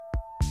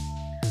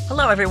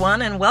Hello,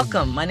 everyone, and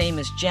welcome. My name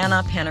is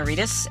Jana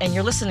Panaritis, and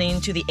you're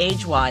listening to the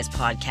Age Wise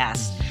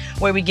podcast,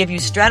 where we give you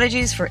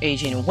strategies for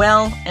aging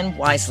well and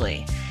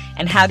wisely.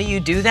 And how do you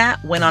do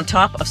that when on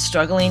top of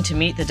struggling to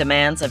meet the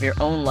demands of your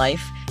own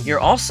life, you're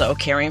also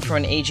caring for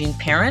an aging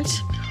parent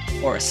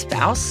or a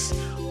spouse,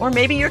 or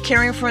maybe you're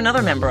caring for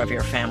another member of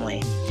your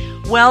family?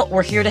 Well,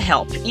 we're here to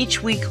help.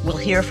 Each week, we'll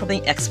hear from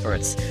the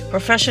experts,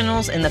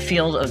 professionals in the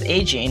field of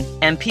aging,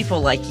 and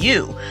people like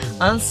you,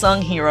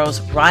 unsung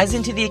heroes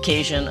rising to the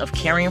occasion of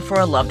caring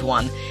for a loved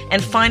one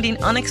and finding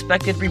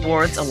unexpected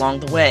rewards along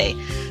the way.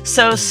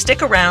 So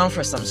stick around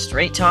for some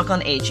straight talk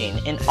on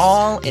aging in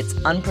all its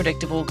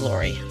unpredictable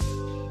glory.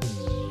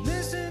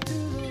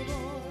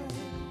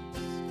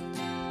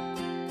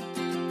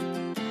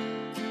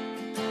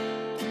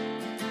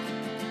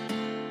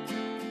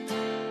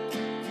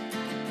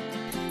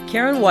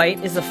 Karen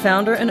White is the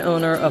founder and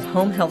owner of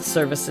Home Health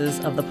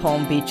Services of the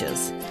Palm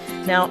Beaches.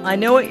 Now, I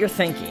know what you're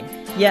thinking.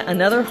 Yet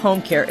another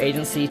home care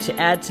agency to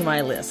add to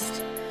my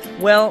list.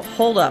 Well,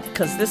 hold up,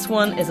 because this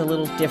one is a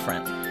little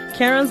different.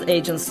 Karen's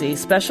agency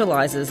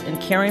specializes in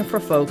caring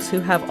for folks who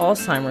have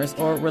Alzheimer's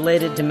or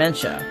related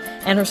dementia,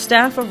 and her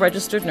staff of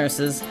registered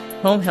nurses,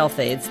 home health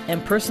aides,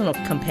 and personal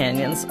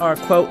companions are,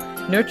 quote,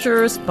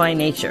 nurturers by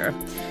nature.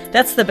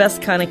 That's the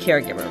best kind of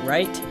caregiver,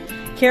 right?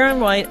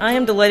 Karen White, I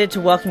am delighted to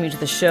welcome you to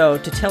the show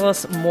to tell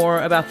us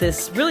more about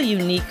this really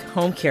unique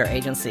home care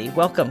agency.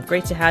 Welcome.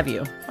 Great to have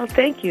you. Oh,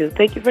 thank you.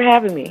 Thank you for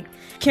having me.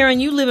 Karen,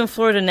 you live in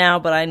Florida now,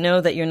 but I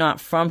know that you're not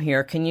from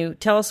here. Can you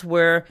tell us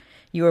where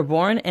you were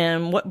born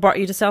and what brought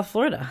you to South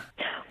Florida?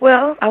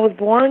 Well, I was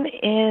born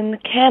in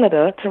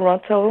Canada,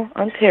 Toronto,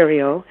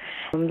 Ontario.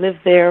 Lived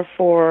there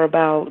for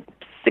about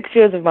 6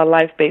 years of my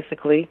life,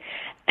 basically,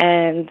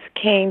 and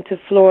came to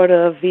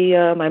Florida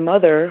via my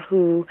mother,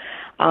 who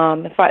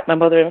in fact, my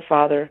mother and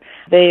father,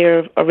 they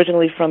are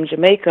originally from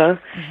Jamaica,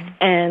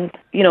 and,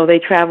 you know, they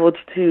traveled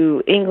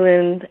to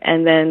England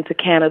and then to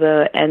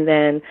Canada, and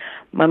then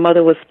my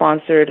mother was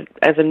sponsored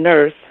as a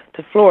nurse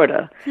to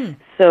Florida.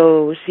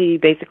 So she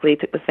basically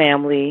took the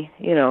family,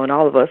 you know, and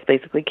all of us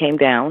basically came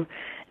down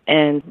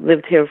and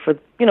lived here for,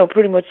 you know,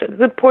 pretty much a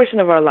good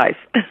portion of our life.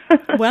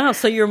 Wow,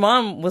 so your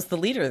mom was the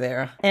leader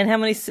there. And how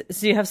many,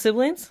 do you have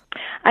siblings?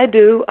 I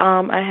do.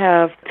 I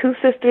have 2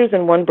 sisters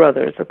and 1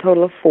 brother. It's a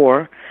total of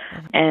 4.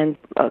 And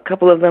a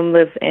couple of them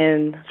live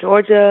in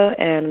Georgia,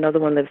 and another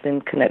one lives in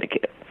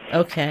Connecticut.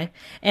 Okay.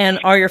 And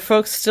are your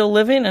folks still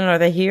living, and are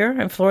they here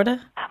in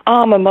Florida?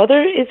 My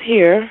mother is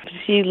here.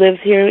 She lives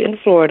here in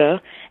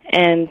Florida.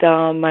 And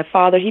my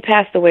father, he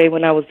passed away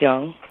when I was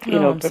young,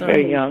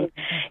 very young.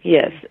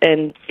 Yes,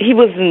 and he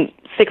wasn't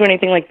sick or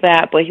anything like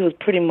that, but he was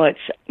pretty much,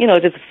 you know,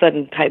 just a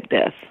sudden type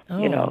death,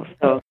 you know.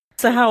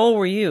 So how old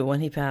were you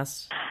when he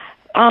passed?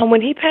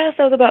 When he passed,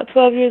 I was about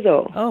 12 years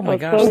old. Oh, my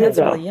gosh, that's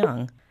really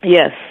young.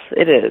 Yes,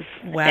 it is.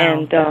 Wow.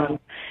 And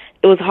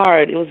it was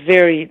hard. It was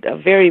a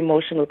very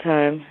emotional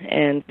time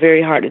and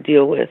very hard to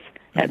deal with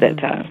at that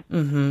time.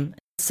 Mm-hmm.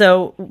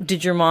 So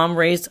did your mom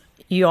raise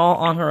you all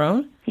on her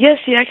own? Yes,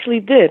 she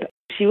actually did.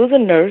 She was a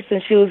nurse,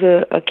 and she was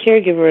a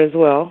caregiver as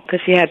well,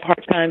 because she had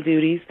part-time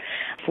duties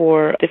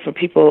for different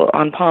people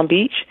on Palm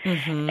Beach.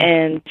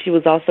 And she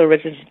was also a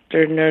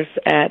registered nurse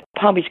at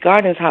Palm Beach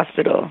Gardens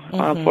Hospital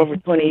for over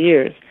 20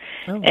 years.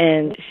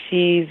 And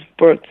she's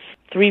worked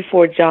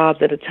 3-4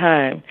 jobs at a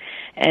time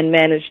and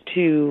managed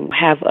to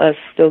have us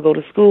still go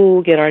to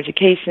school, get our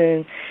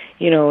education,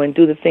 you know, and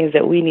do the things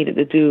that we needed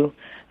to do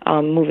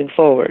moving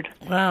forward.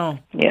 Wow.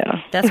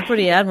 Yeah. That's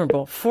pretty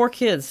admirable. 4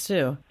 kids,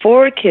 too.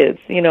 4 kids,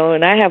 you know,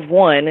 and I have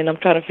 1, and I'm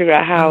trying to figure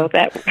out how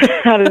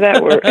does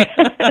that work?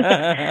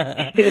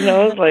 You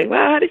know, it's like,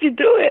 wow, how did you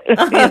do it?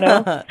 You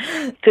know,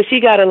 because she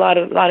got a lot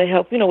of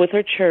help, you know, with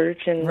her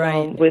church and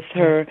with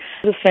her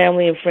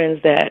family and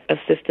friends that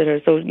assisted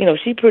her. So, you know,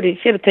 she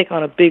had to take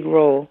on a big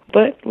role,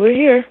 but we're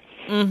here.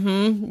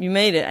 You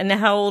made it. And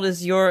how old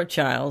is your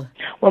child?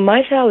 Well,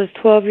 my child is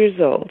 12 years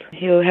old.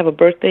 He'll have a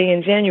birthday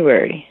in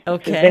January.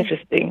 Okay. It's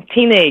interesting.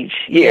 Teenage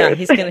years. Yeah,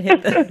 he's going to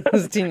hit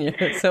those teen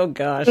years. Oh,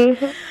 gosh.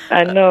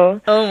 I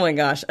know. Oh, my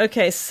gosh.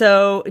 Okay,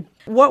 so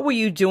what were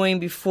you doing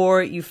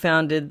before you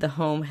founded the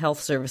Home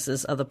Health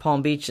Services of the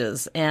Palm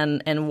Beaches?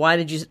 And why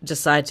did you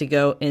decide to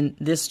go in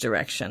this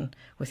direction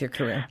with your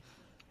career?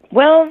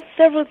 Well,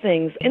 several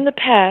things. In the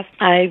past,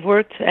 I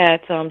worked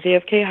at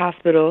JFK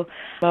Hospital.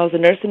 I was a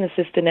nursing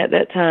assistant at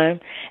that time,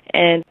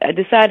 and I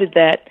decided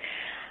that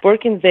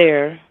working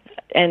there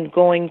and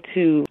going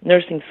to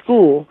nursing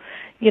school,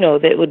 you know,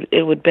 that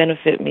it would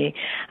benefit me.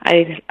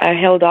 I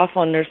held off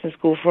on nursing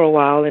school for a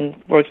while and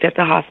worked at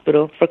the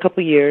hospital for a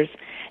couple of years.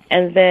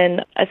 And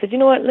then I said, you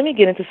know what, let me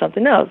get into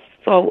something else.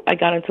 So I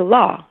got into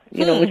law,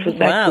 you know, which was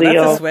actually...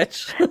 Wow, that's a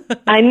switch.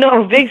 I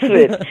know, big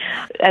switch,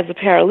 as a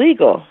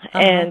paralegal.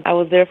 And I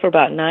was there for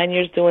about 9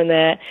 years doing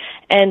that.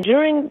 And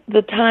during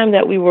the time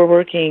that we were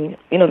working,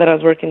 you know, that I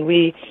was working,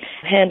 we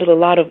handled a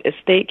lot of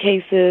estate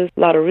cases, a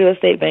lot of real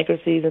estate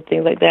bankruptcies and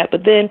things like that.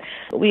 But then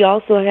we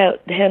also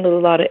handled a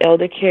lot of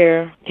elder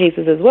care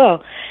cases as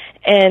well.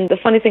 And the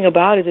funny thing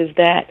about it is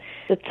that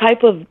the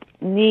type of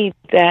need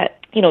that,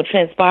 you know,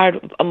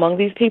 transpired among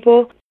these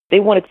people, They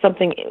wanted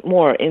something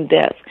more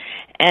in-depth.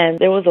 And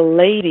there was a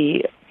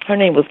lady, her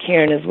name was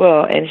Karen as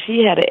well, and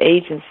she had an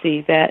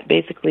agency that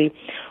basically,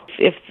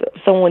 if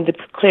someone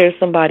declares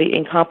somebody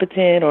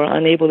incompetent or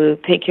unable to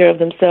take care of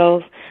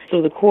themselves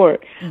through the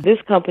court, this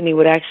company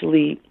would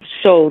actually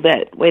show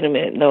that, wait a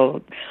minute,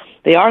 no,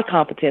 they are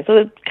competent. So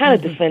they're kind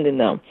of defending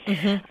them.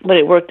 But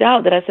it worked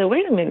out that I said,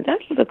 wait a minute, that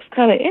looks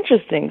kind of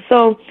interesting.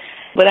 So,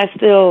 but I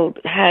still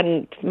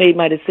hadn't made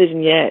my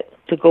decision yet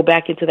to go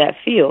back into that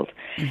field.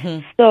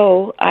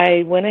 So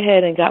I went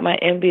ahead and got my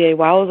MBA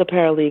while I was a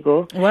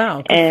paralegal.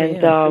 Wow.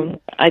 And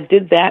I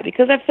did that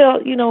because I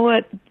felt, you know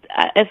what,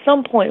 at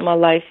some point in my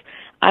life,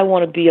 I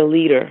want to be a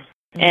leader.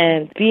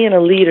 And being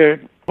a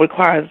leader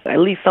requires at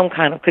least some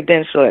kind of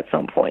credential at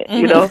some point,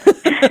 you know?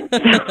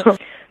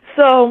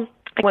 So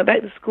I went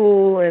back to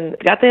school and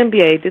got the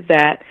MBA, did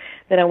that.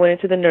 Then I went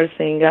into the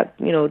nursing,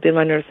 did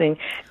my nursing.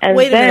 And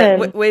wait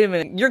a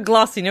minute. You're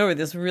glossing over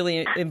this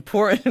really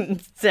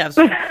important steps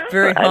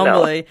very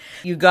humbly.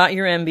 You got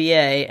your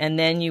MBA, and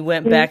then you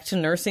went back to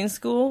nursing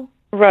school?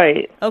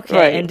 Right. Okay.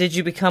 Right. And did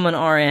you become an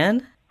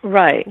RN?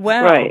 Right.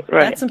 Wow. Right.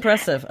 That's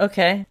impressive.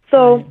 Okay.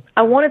 So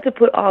I wanted to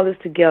put all this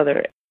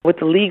together. With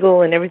the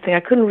legal and everything, I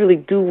couldn't really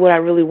do what I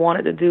really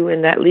wanted to do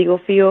in that legal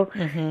field,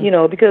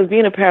 because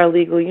being a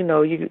paralegal,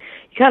 you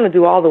kind of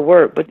do all the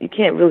work, but you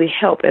can't really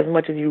help as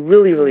much as you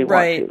really, really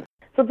want to.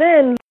 So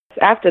then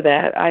after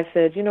that, I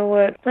said, you know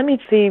what, let me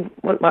see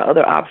what my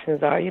other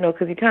options are,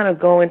 because you kind of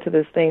go into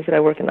this thing, should I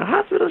work in the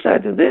hospital? Should I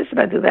do this? Should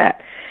I do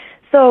that?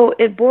 So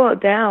it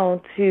boiled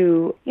down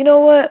to, you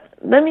know what,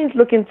 let me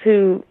look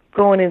into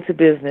going into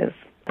business.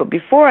 But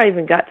before I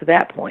even got to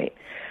that point,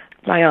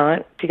 my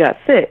aunt, she got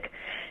sick.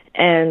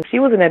 And she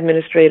was an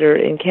administrator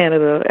in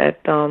Canada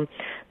at the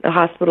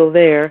hospital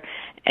there.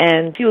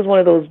 And she was one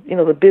of those,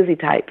 the busy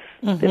types.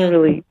 Didn't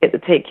really get to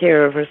take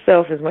care of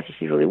herself as much as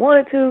she really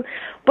wanted to.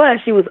 But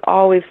she was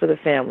always for the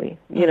family.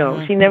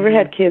 She never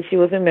had kids. She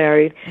wasn't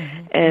married.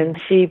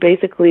 And she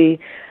basically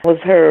was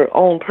her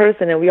own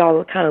person. And we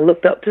all kind of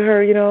looked up to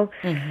her,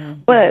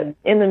 But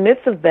in the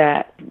midst of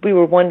that, we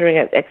were wondering,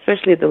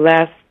 especially at the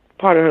last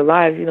part of her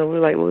life, we were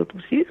like, well,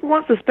 she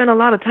wants to spend a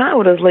lot of time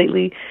with us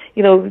lately,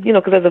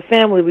 because as a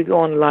family we go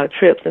on a lot of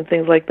trips and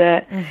things like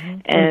that.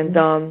 And,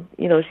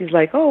 she's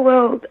like, oh,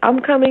 well, I'm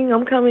coming,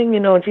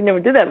 and she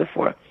never did that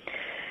before.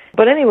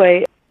 But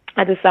anyway,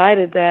 I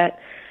decided that,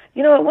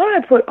 why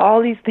don't I put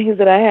all these things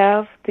that I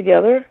have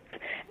together,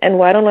 and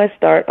why don't I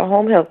start a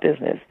home health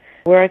business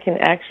where I can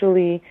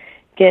actually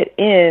get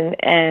in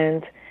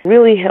and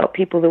really help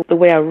people the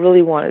way I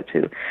really wanted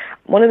to.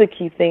 One of the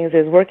key things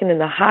is working in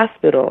the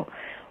hospital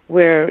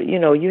where,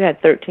 you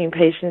had 13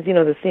 patients, the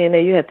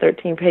CNA, you had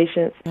 13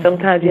 patients.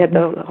 Sometimes you had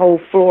the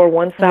whole floor,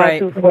 one side,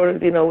 two floors,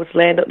 which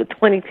land up to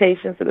 20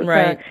 patients at a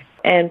time.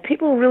 And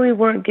people really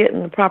weren't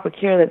getting the proper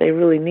care that they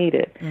really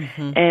needed.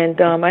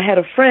 And I had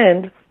a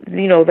friend,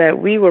 that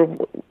we were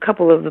a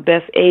couple of the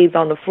best aides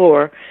on the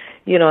floor,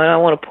 and I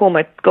don't want to pull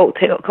my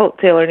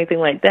coattail or anything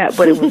like that,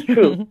 but it was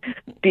true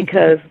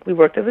because we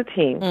worked as a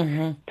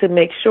team to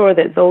make sure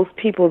that those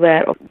people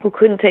who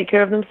couldn't take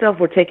care of themselves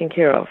were taken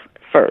care of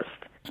first.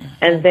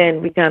 And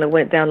then we kind of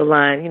went down the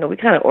line, we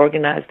kind of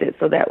organized it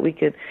so that we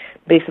could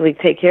basically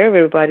take care of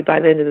everybody by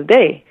the end of the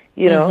day,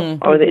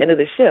 or the end of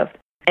the shift.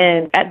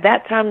 And at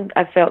that time,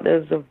 I felt there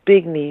was a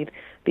big need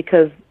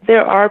because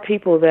there are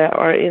people that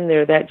are in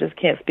there that just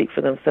can't speak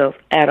for themselves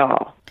at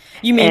all.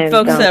 You mean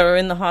folks that are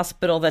in the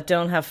hospital that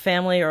don't have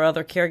family or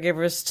other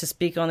caregivers to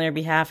speak on their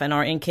behalf and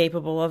are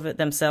incapable of it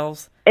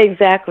themselves?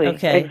 Exactly.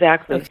 Okay.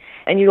 Exactly. Okay.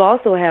 And you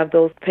also have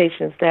those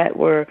patients that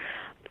were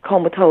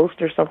comatose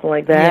or something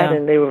like that,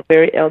 and they were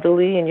very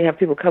elderly, and you have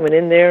people coming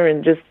in there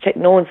and just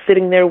no one's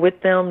sitting there with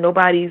them.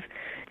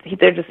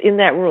 They're just in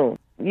that room.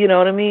 You know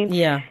what I mean?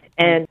 Yeah.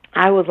 And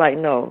I was like,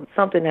 no,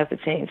 something has to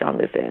change on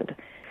this end.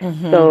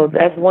 So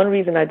that's one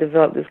reason I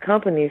developed this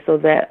company, so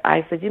that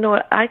I said, you know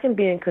what, I can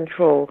be in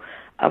control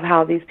of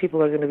how these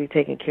people are going to be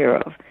taken care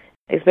of,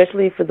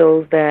 especially for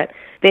those that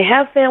they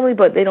have family,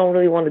 but they don't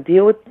really want to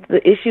deal with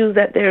the issues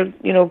that they're,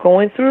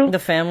 going through. The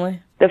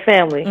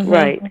family,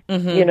 right,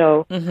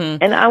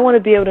 and I want to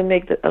be able to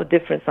make a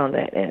difference on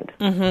that end.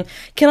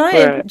 Can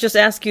I just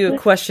ask you a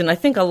question? I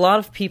think a lot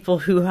of people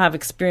who have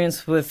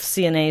experience with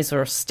CNAs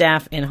or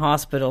staff in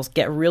hospitals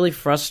get really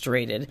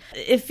frustrated.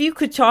 If you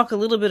could talk a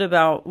little bit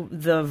about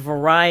the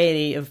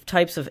variety of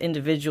types of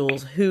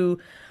individuals who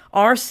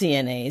are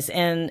CNAs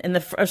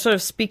and sort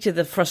of speak to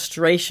the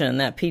frustration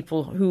that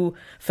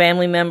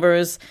family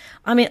members,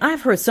 I mean,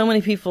 I've heard so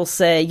many people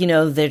say,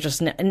 they're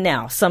just,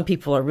 now some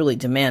people are really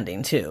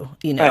demanding too,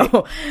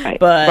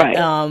 but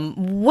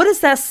what does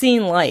that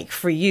seem like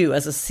for you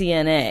as a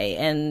CNA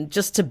and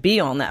just to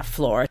be on that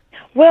floor?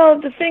 Well,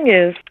 the thing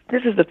is,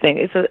 this is the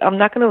thing, I'm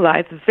not going to lie,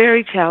 it's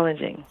very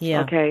challenging,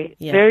 okay?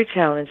 Yeah. Very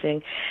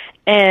challenging.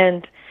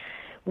 And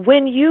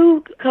when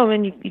you come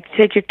and you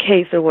take your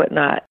case or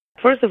whatnot,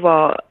 first of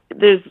all,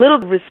 there's little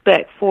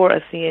respect for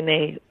a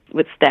CNA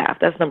with staff.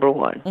 That's number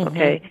one,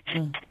 okay?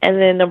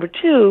 And then number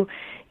two,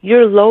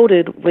 you're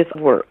loaded with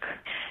work.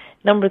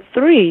 Number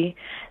three,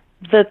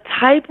 the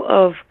type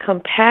of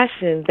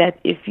compassion that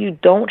if you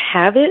don't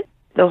have it,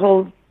 the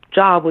whole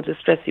job will just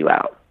stress you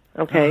out,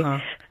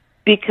 okay?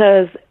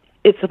 Because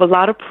it's a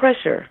lot of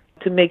pressure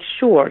to make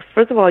sure,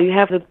 first of all, you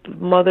have the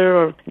mother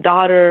or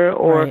daughter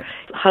or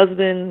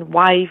husband,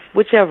 wife,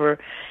 whichever,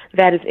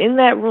 that is in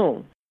that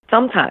room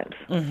sometimes,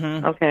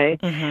 okay?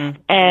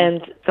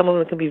 And some of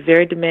them can be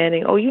very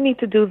demanding. Oh, you need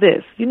to do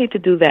this. You need to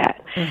do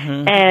that.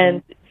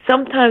 And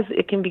sometimes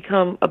it can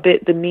become a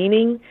bit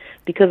demeaning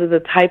because of the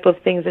type of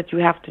things that you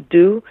have to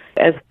do,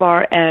 as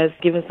far as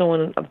giving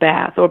someone a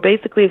bath, or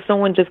basically if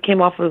someone just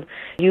came off of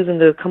using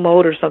the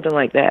commode or something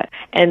like that,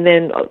 and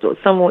then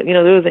someone,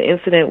 there was an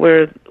incident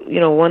where,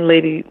 one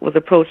lady was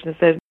approached and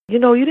said, you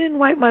didn't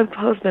wipe my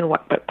husband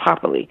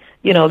properly,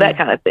 that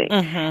kind of thing.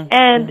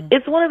 And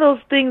it's one of those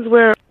things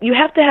where you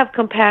have to have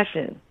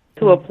compassion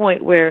to a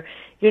point where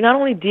you're not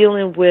only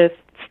dealing with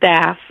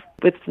staff,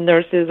 with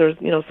nurses or,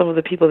 some of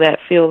the people that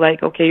feel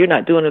like, okay, you're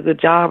not doing a good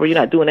job or you're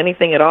not doing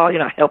anything at all,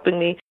 you're not helping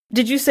me.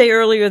 Did you say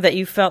earlier that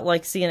you felt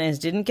like CNAs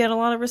didn't get a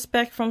lot of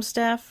respect from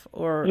staff?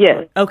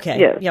 Yes. Okay.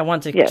 Yes. Yeah, I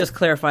wanted to just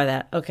clarify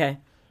that. Okay.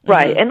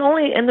 Right.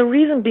 And the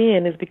reason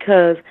being is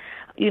because,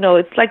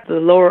 it's like the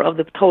lower of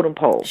the totem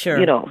pole,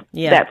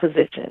 that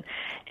position.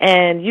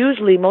 And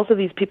usually most of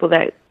these people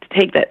that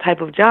take that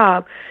type of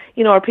job,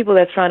 are people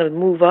that's trying to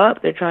move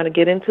up, they're trying to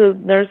get into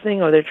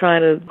nursing, or they're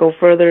trying to go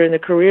further in their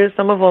career.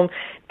 Some of them,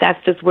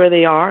 that's just where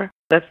they are.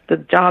 That's the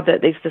job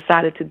that they've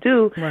decided to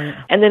do. Right.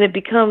 And then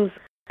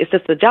it's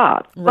just a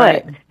job.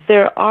 Right. But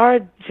there are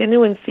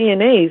genuine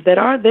CNAs that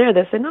are there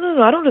that say,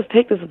 no, I don't just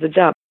take this as a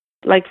job.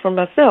 Like for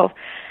myself,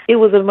 it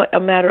was a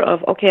matter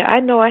of, okay, I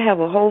know I have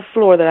a whole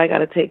floor that I got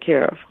to take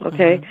care of,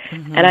 okay?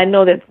 And I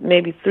know that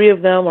maybe 3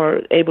 of them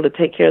are able to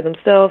take care of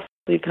themselves.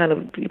 So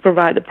you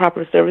provide the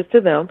proper service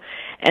to them.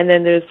 And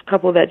then there's a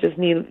couple that just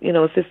need,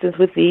 assistance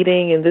with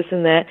eating and this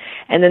and that.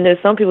 And then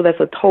there's some people that's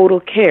a total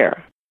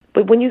care.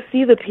 But when you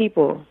see the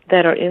people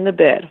that are in the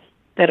bed,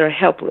 that are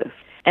helpless,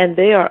 and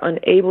they are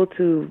unable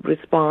to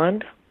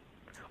respond,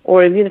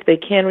 or even if they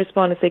can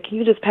respond and say, can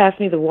you just pass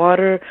me the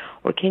water,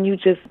 or can you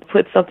just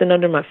put something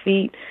under my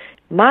feet?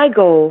 My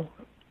goal,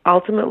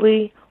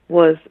 ultimately,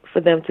 was for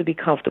them to be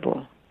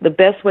comfortable, the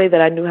best way that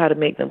I knew how to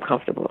make them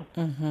comfortable.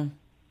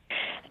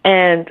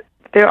 And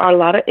there are a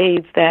lot of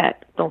aides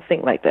that don't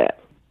think like that.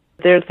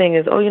 Their thing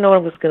is,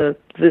 I'm just going to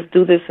just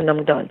do this and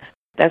I'm done.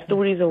 That's the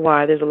reason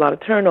why there's a lot of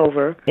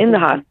turnover in the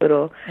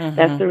hospital.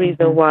 That's the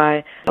reason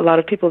why a lot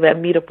of people that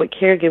meet up with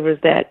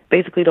caregivers that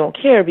basically don't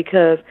care,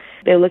 because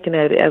they're looking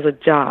at it as a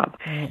job.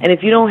 And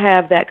if you don't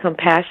have that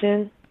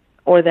compassion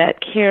or that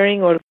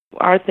caring, or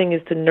our thing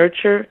is to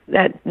nurture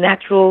that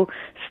natural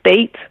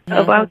state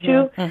about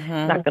you, it's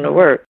not going to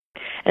work.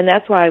 And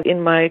that's why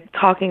in my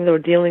talking or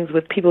dealings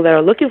with people that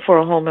are looking for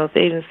a home health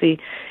agency,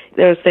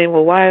 they're saying,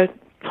 well, why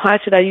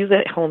should I use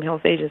that home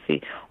health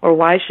agency? Or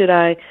why should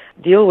I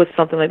deal with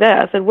something like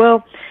that? I said,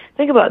 well,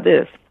 think about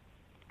this.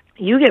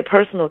 You get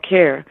personal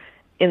care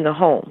in the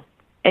home,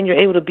 and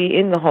you're able to be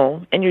in the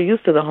home, and you're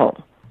used to the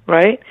home,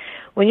 right?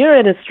 When you're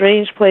in a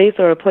strange place,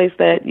 or a place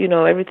that,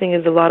 everything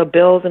is a lot of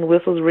bells and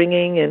whistles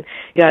ringing, and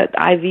you got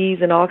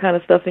IVs and all kind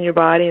of stuff in your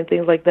body and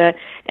things like that,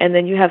 and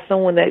then you have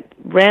someone that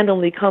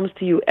randomly comes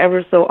to you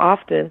ever so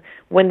often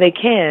when they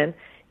can,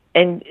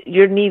 and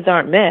your needs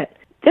aren't met,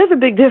 there's a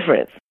big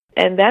difference.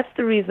 And that's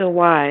the reason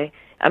why,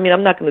 I'm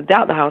not going to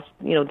doubt the house,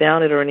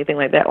 down it or anything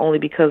like that, only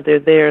because they're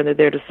there and they're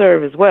there to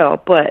serve as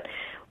well. But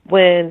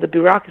when the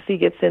bureaucracy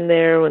gets in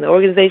there, when the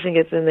organization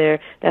gets in there,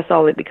 that's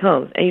all it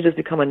becomes. And you just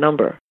become a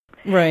number.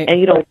 Right. And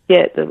you don't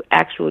get the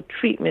actual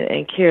treatment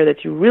and care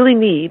that you really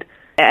need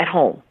at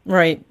home.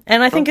 Right.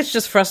 And I think it's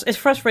just it's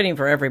frustrating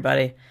for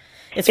everybody.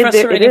 It's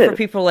frustrating for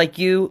people like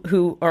you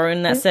who are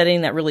in that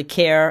setting that really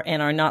care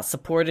and are not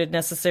supported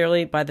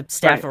necessarily by the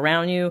staff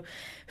around you.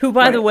 Who,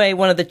 by the way,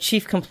 one of the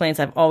chief complaints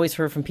I've always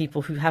heard from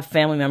people who have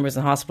family members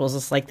in hospitals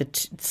is like the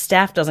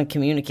staff doesn't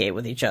communicate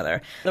with each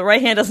other. The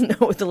right hand doesn't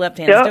know what the left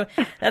hand is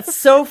doing. That's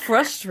so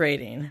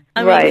frustrating.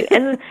 I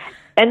mean,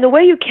 And the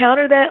way you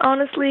counter that,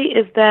 honestly,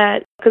 is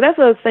that, because that's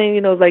what I was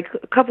saying, like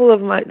a couple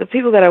of the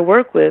people that I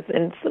work with,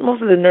 and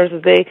most of the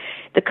nurses,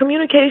 the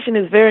communication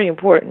is very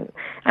important.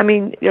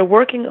 You're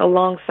working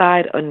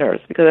alongside a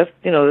nurse, because that's,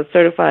 the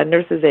certified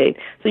nurse's aide.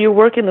 So you're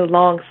working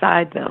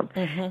alongside them.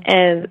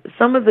 And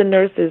some of the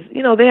nurses,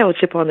 they have a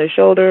chip on their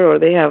shoulder, or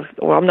they have,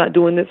 I'm not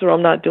doing this, or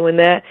I'm not doing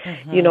that,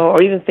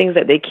 or even things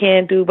that they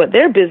can do, but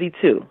they're busy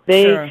too.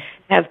 They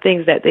have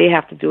things that they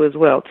have to do as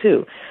well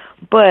too.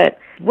 But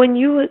when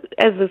you,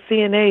 as a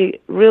CNA,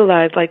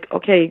 realize, like,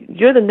 okay,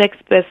 you're the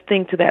next best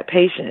thing to that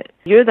patient.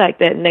 You're like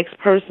that next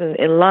person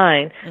in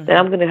line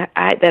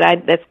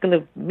that that's gonna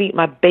meet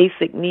my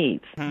basic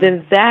needs.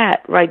 Then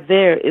that right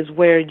there is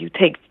where you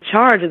take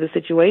charge of the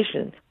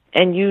situation,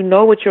 and you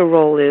know what your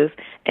role is,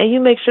 and you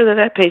make sure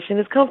that patient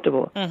is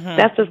comfortable.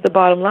 That's just the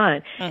bottom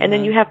line. And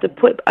then you have to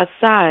put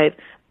aside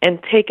and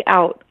take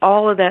out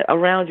all of that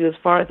around you as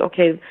far as,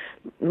 okay,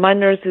 my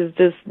nurse is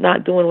just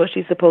not doing what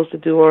she's supposed to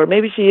do, or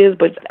maybe she is,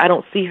 but I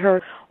don't see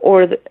her,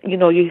 or,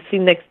 you see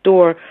next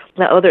door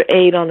that other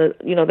aide on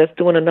the, that's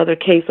doing another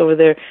case over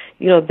there,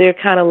 they're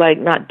kind of like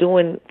not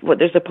doing what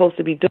they're supposed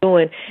to be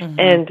doing,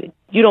 and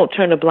you don't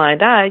turn a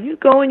blind eye. You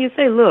go and you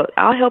say, look,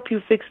 I'll help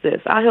you fix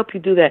this. I'll help you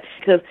do that,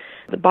 because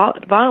the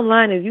bottom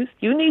line is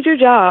you need your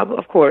job,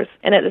 of course,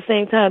 and at the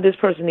same time, this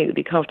person needs to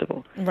be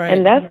comfortable. Right.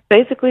 And that's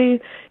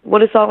basically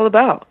what it's all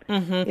about,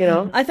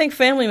 I think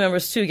family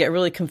members, too, get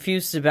really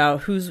confused about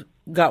who's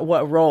got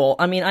what role.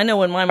 I mean, I know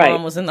when my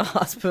mom was in the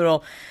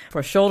hospital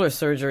for shoulder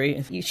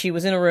surgery, she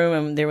was in a room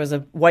and there was a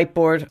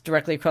whiteboard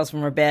directly across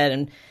from her bed,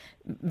 and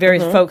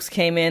various folks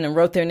came in and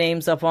wrote their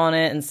names up on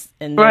it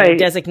and their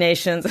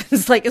designations.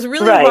 It's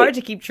really hard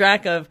to keep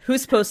track of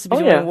who's supposed to be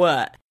doing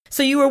what.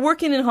 So you were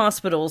working in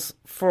hospitals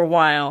for a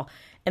while,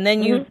 and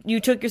then you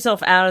took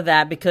yourself out of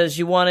that because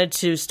you wanted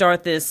to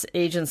start this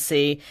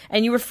agency,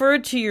 and you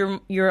referred to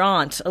your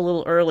aunt a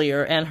little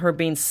earlier and her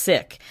being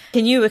sick.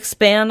 Can you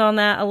expand on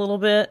that a little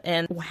bit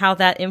and how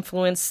that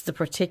influenced the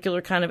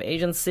particular kind of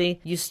agency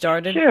you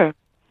started?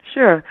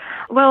 Sure.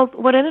 Well,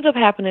 what ended up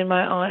happening,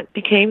 my aunt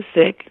became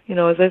sick,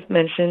 as I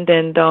mentioned,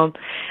 and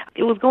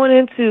it was going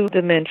into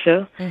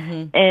dementia.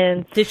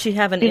 And did she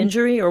have an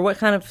injury, or what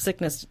kind of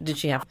sickness did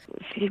she have?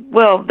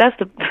 Well, that's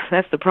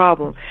the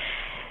problem.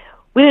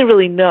 We didn't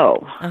really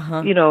know,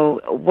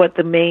 what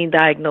the main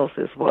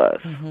diagnosis was.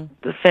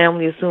 The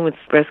family assumed it's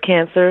breast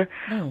cancer,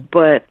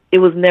 but it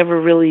was never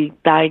really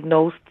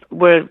diagnosed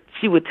where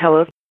she would tell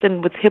us.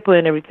 And with HIPAA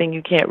and everything,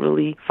 you can't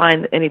really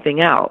find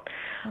anything out.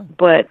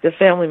 But the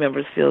family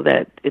members feel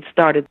that it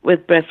started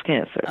with breast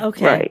cancer.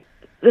 Okay. Right.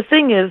 The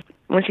thing is,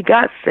 when she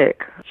got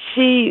sick,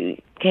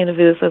 she came to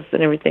visit us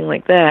and everything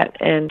like that,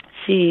 and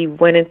she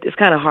went in. It's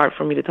kind of hard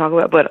for me to talk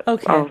about, but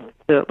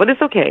but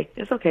it's okay.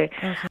 It's okay.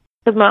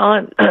 Because my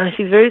aunt,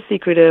 she's very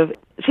secretive.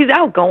 She's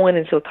outgoing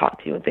and she'll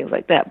talk to you and things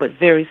like that, but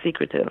very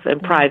secretive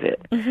and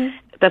private.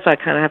 That's why I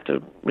kind of have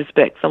to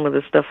respect some of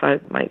the stuff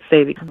I might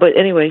say. But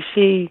anyway,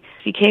 she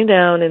came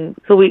down, and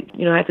so we,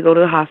 had to go to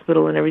the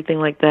hospital and everything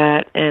like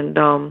that, and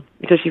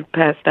because she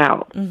passed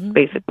out,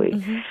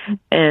 basically.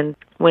 And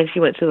when she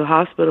went to the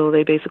hospital,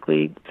 they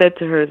basically said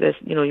to her that,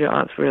 your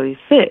aunt's really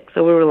sick.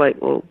 So we were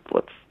like, well,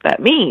 what's that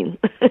mean?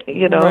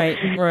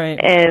 Right.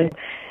 And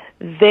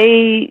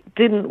they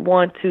didn't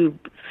want to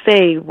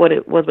say what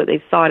it was, but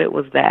they thought it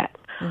was that,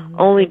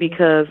 only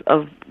because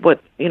of what,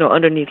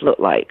 underneath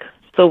looked like.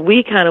 So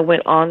we kind of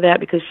went on that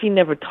because she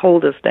never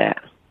told us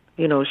that.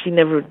 She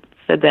never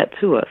said that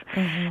to us.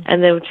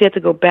 And then she had to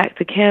go back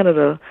to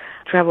Canada,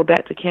 travel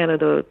back to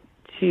Canada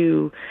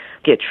to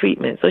get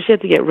treatment. So she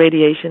had to get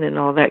radiation and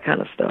all that kind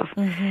of stuff.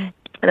 And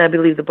I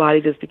believe the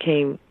body just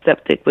became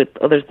septic with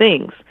other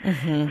things.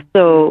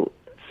 So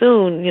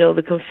soon,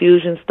 the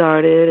confusion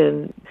started,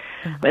 and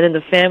then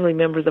the family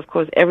members, of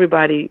course,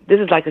 everybody, this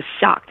is like a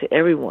shock to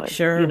everyone.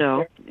 Sure.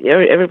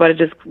 Everybody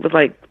just was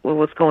like, well,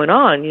 what's going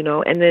on,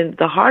 And then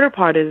the harder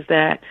part is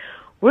that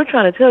we're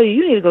trying to tell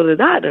you need to go to the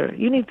doctor.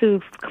 You need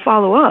to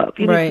follow up.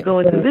 You need to go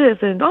into this.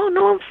 And, oh,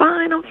 no, I'm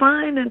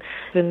fine. And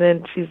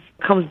then she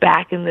comes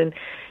back, and then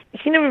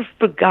she never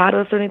forgot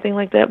us or anything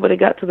like that, but it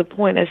got to the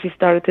point as she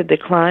started to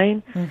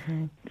decline,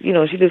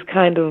 she just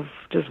kind of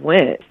just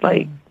went.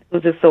 It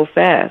was just so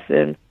fast.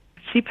 And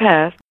she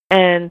passed.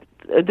 And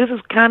this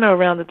was kind of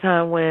around the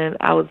time when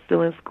I was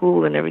still in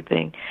school and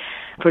everything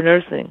for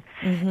nursing.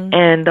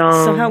 And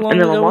so how long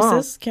and then ago was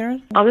this,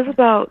 Karen? Oh, this is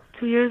about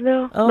 2 years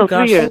now. Oh, no,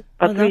 gosh. 3 years.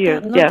 About 3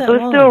 years. Not Yeah, that so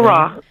it's long still ago.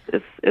 raw.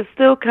 It's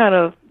still kind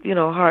of,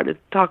 hard to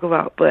talk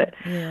about, but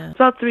it's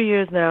about 3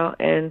 years now.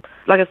 And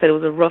like I said, it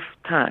was a rough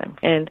time.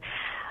 And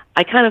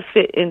I kind of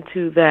fit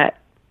into that,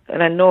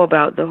 and I know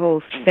about the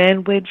whole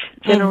sandwich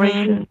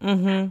generation,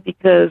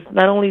 because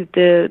not only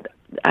did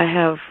I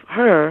have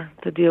her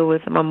to deal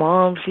with, and my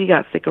mom, she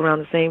got sick around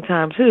the same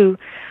time too.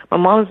 My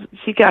mom,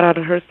 she got out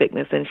of her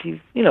sickness, and she's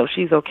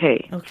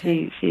okay.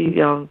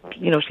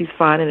 She's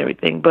fine and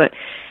everything. But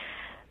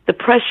the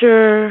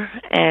pressure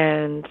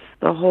and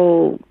the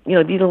whole,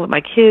 dealing with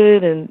my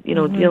kid and,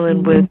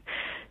 dealing with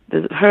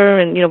her,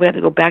 and, we had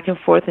to go back and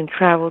forth and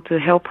travel to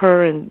help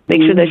her and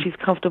make sure that she's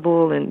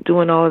comfortable and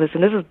doing all of this.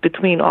 And this is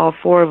between all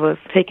four of us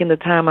taking the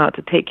time out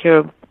to take care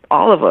of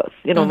all of us,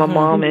 my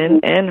mom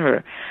and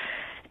her.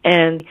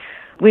 And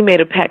we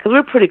made a pact, because we're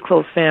a pretty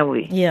close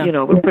family. Yeah.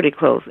 We're pretty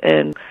close.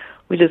 And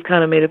we just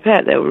kind of made a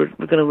pact that we're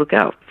going to look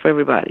out for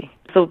everybody.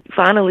 So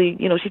finally,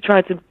 she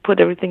tried to put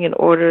everything in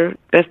order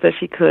best that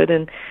she could.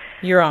 And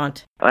your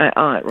aunt. My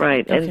aunt,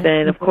 right. Okay. And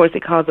then, of course,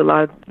 it caused a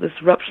lot of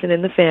disruption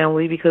in the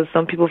family, because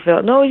some people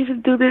felt, no, you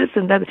should do this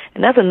and that.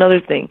 And that's another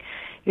thing.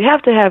 You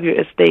have to have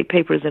your estate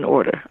papers in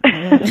order.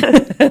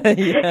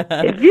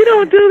 If you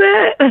don't do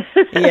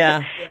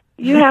that,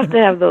 you have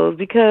to have those,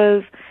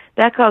 because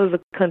that causes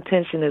a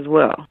contention as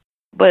well.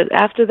 But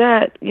after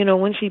that,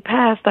 when she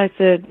passed, I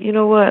said, you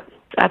know what?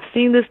 I've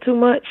seen this too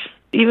much,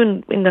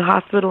 even in the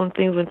hospital and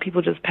things, when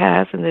people just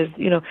pass, and there's,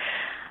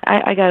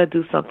 I got to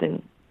do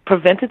something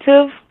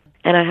preventative,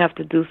 and I have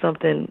to do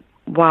something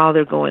while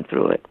they're going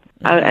through it.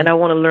 and I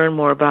want to learn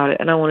more about it,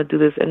 and I want to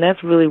do this. And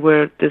that's really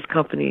where this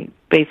company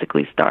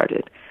basically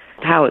started,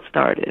 how it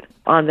started,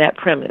 on that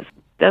premise.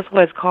 That's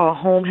why it's called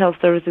Home Health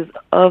Services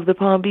of the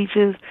Palm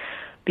Beaches,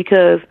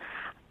 because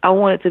I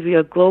want it to be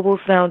a global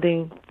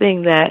sounding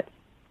thing that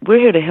we're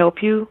here to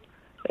help you.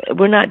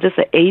 We're not just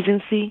an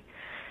agency,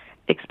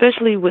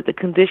 especially with the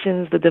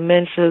conditions, the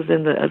dementias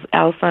and the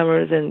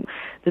Alzheimer's and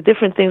the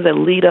different things that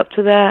lead up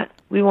to that.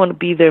 We want to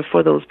be there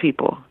for those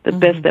people the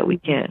best that we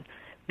can,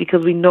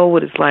 because we know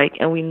what it's like,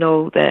 and we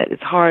know that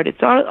it's hard.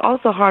 It's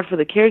also hard for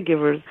the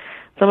caregivers.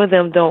 Some of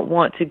them don't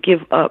want to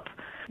give up.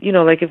 You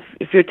know, like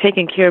if you're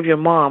taking care of your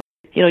mom,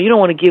 you know, you don't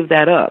want to give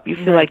that up. You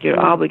feel like you're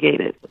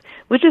obligated,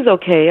 which is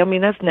okay. I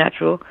mean, that's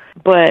natural.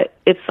 But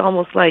it's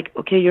almost like,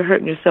 okay, you're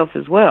hurting yourself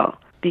as well,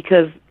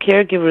 because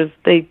caregivers,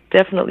 they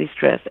definitely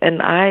stress.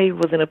 And I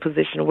was in a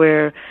position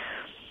where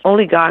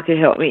only God could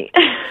help me,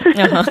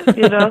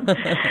 you know,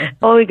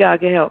 only God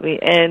could help me.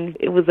 And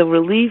it was a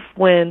relief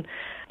when,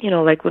 you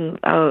know, like when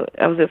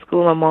I was at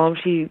school, my mom,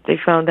 they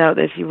found out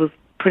that she was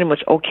pretty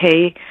much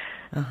okay.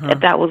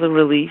 And that was a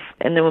relief.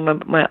 And then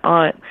when my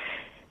aunt,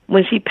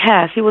 when she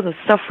passed, she wasn't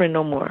suffering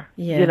no more,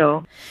 you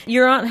know.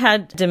 Your aunt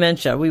had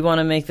dementia. We want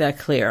to make that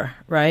clear,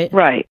 right?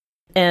 Right.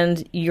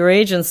 And your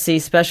agency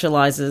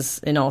specializes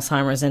in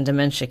Alzheimer's and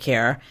dementia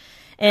care.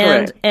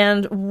 Correct.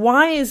 And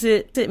why is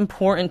it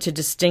important to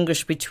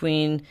distinguish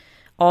between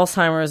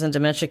Alzheimer's and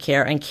dementia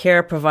care and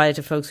care provided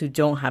to folks who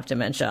don't have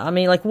dementia? I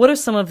mean, like, what are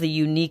some of the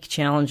unique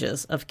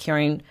challenges of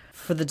caring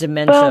for the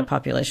dementia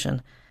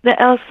population? The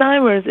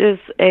Alzheimer's is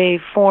a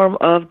form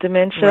of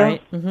dementia,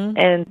 right.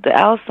 And the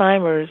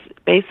Alzheimer's,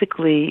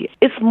 basically,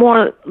 it's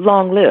more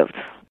long-lived,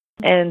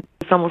 and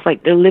it's almost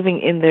like they're living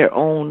in their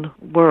own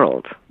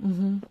world,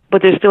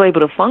 but they're still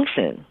able to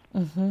function.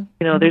 You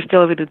know, they're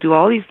still able to do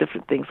all these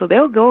different things. So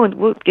they'll go and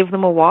we'll give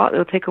them a walk.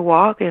 They'll take a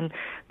walk, and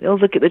they'll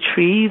look at the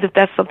trees if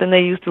that's something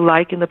they used to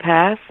like in the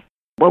past.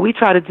 What we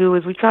try to do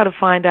is we try to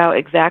find out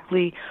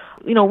exactly,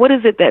 you know, what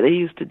is it that they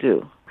used to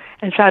do,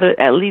 and try to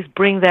at least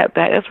bring that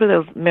back. That's where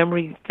those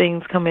memory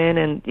things come in,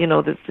 and, you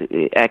know,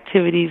 the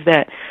activities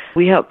that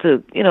we help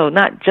to, you know,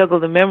 not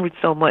juggle the memory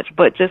so much,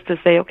 but just to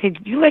say, okay,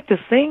 do you like to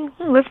sing?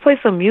 Let's play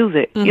some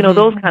music. You know,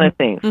 those kind of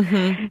things.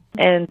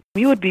 And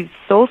you would be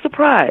so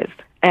surprised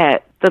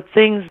at the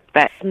things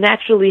that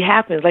naturally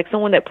happens. Like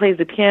someone that plays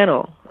the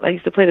piano, I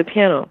used to play the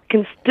piano,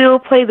 can still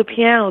play the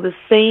piano the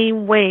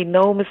same way,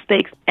 no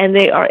mistakes, and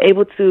they are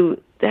able to,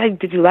 hey,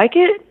 did you like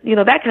it? You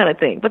know, that kind of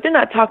thing. But they're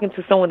not talking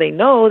to someone they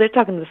know. They're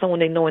talking to someone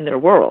they know in their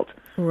world.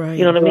 Right.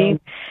 You know what I mean?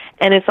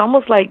 And it's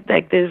almost like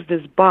there's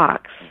this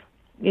box,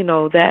 you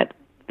know, that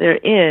they're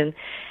in,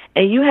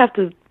 and you have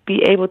to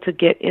be able to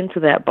get into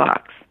that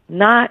box,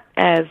 not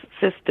as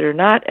sister,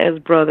 not as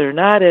brother,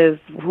 not as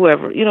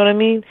whoever, you know what I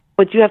mean?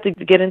 But you have to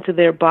get into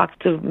their box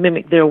to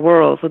mimic their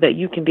world so that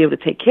you can be able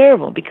to take care of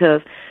them, because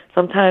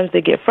sometimes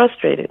they get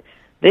frustrated.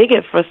 They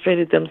get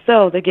frustrated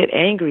themselves. They get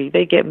angry.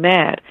 They get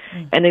mad,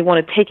 and they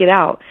want to take it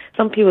out.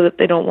 Some people, that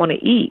they don't want to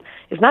eat,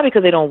 it's not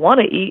because they don't want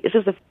to eat. It's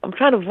just I'm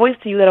trying to voice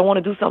to you that I want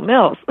to do something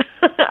else.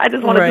 I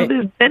just want to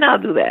do this, then I'll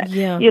do that.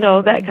 Yeah. You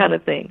know, that kind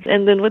of thing.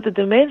 And then with the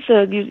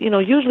dementia, you know,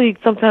 usually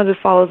sometimes it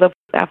follows up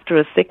after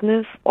a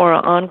sickness or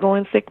an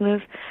ongoing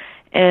sickness.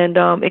 And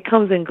it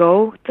comes and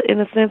goes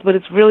in a sense, but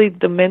it's really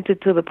demented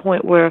to the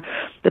point where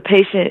the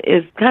patient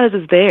is kind of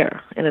just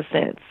there in a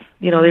sense.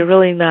 You know, they're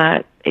really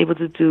not able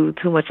to do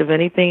too much of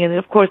anything. And,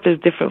 of course, there's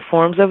different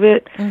forms of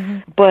it.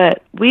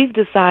 But we've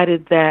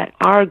decided that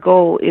our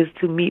goal is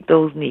to meet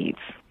those needs.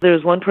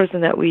 There's one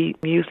person that we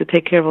used to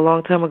take care of a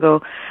long time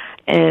ago,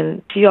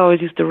 and she always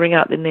used to ring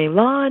out the name,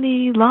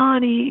 Lonnie,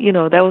 Lonnie. You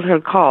know, that was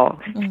her call.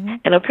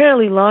 And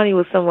apparently Lonnie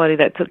was somebody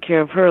that took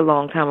care of her a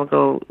long time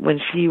ago when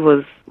she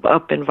was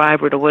up and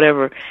vibrant or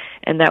whatever,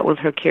 and that was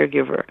her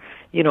caregiver,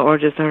 you know, or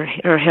just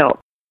her help.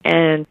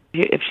 And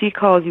if she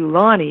calls you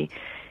Lonnie,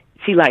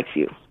 she likes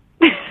you.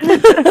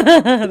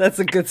 That's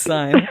a good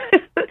sign.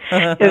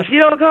 If she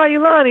don't call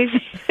you Lonnie,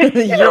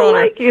 she don't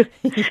like you.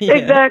 Yeah.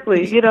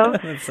 Exactly, you know.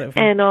 That's so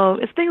funny.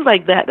 And it's things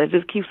like that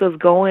just keeps us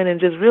going, and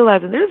just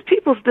realizing there's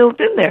people still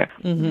in there.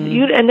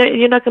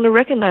 You're not going to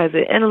recognize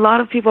it. And a lot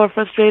of people are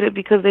frustrated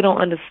because they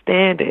don't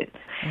understand it.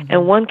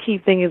 And one key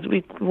thing is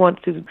we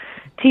want to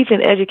teach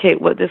and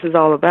educate what this is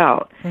all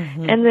about.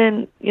 And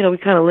then, you know, we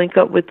kind of link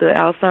up with the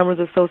Alzheimer's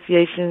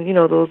Association, you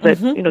know, those that,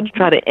 you know, to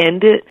try to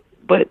end it.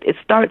 But it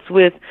starts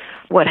with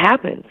what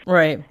happens.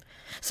 Right.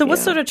 So what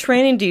sort of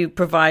training do you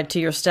provide to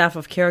your staff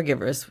of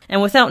caregivers?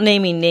 And without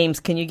naming names,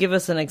 can you give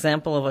us an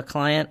example of a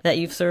client that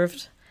you've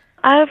served?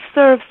 I've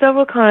served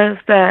several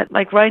clients that,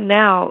 like right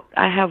now,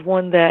 I have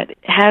one that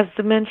has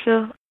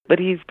dementia, but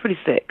he's pretty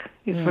sick.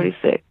 He's pretty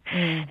sick.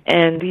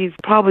 And he's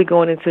probably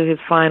going into his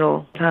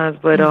final times.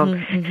 But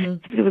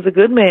he was a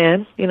good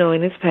man, you know,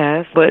 in his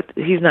past, but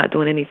he's not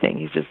doing anything.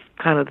 He's just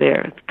kind of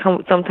there.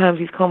 Sometimes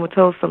he's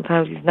comatose,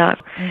 sometimes he's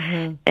not.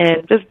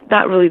 And just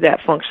not really that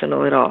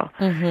functional at all.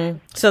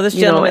 So this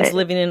gentleman's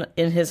living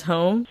in his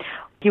home?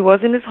 He was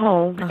in his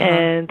home,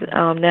 and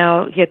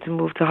now he had to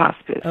move to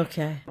hospice.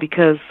 Okay.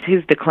 Because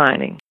he's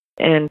declining.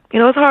 And, you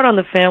know, it's hard on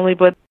the family,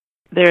 but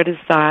there to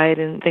decide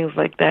and things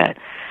like that.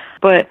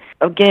 But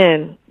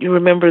again, you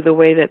remember the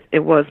way that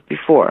it was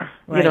before,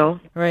 you know?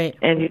 Right.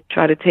 And you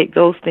try to take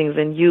those things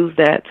and use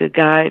that to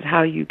guide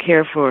how you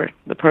care for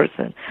the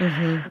person.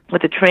 Mm-hmm.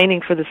 With the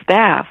training for the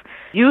staff,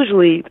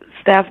 usually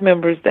staff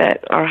members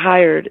that are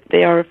hired,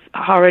 they are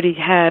already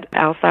had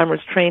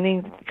Alzheimer's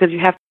training, because you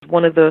have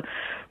one of the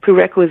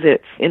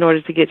prerequisites in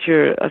order to get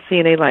your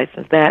CNA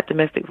license, that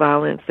domestic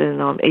violence and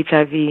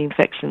HIV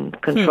infection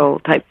control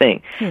type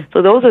thing.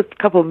 So those are a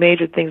couple of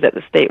major things that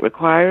the state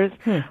requires.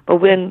 But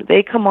when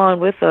they come on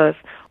with us,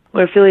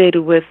 we're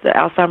affiliated with the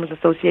Alzheimer's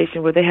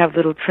Association, where they have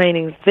little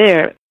trainings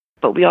there,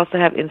 but we also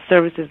have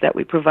in-services that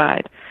we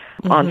provide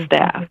on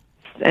staff.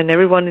 And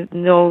everyone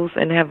knows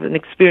and have an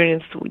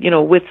experience,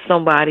 with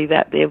somebody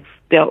that they've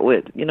dealt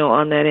with,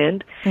 on that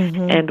end.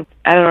 And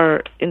at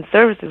our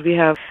in-services, we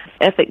have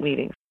ethic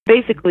meetings,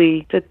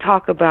 basically to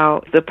talk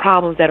about the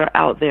problems that are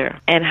out there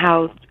and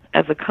how,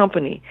 as a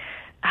company,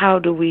 how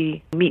do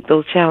we meet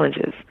those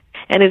challenges.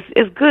 And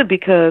it's good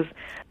because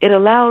it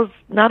allows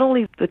not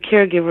only the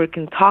caregiver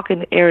can talk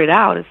and air it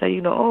out and say,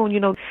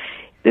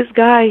 this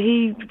guy,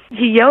 he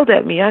yelled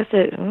at me. I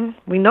said,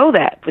 we know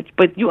that,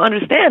 but you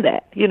understand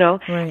that,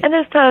 Right. And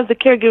there's times the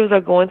caregivers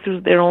are going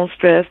through their own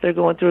stress, they're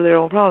going through their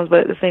own problems, but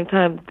at the same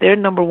time, their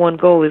number one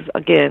goal is,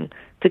 again,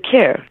 to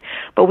care.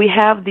 But we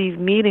have these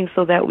meetings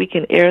so that we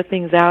can air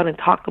things out and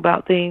talk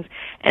about things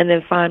and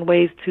then find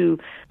ways to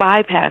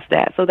bypass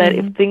that so that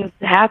if things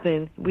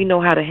happen, we know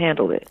how to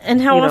handle it.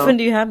 And how often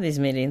do you have these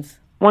meetings?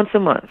 Once a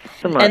month.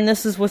 And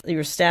this is with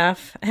your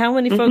staff. How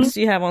many folks do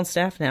you have on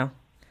staff now?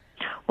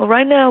 Well,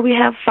 right now we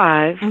have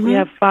 5. We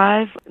have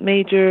 5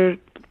 major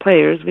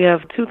players. We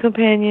have 2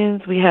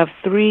 companions, we have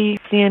 3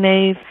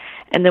 CNAs,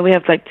 and then we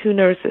have 2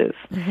 nurses.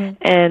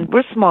 And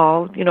we're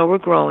small, we're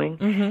growing.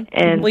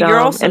 And well, you're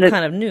also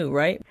kind of new,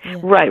 right? Yeah.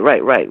 Right.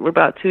 We're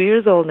about 2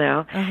 years old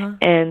now.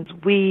 And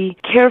we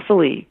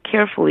carefully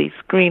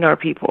screen our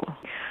people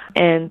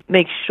and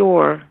make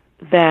sure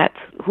that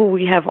who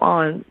we have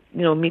on,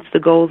 meets the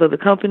goals of the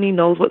company,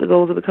 knows what the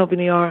goals of the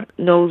company are,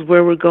 knows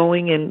where we're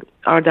going and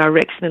our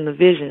direction and the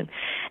vision.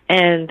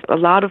 And a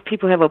lot of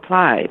people have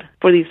applied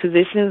for these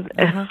positions,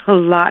 and a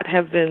lot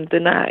have been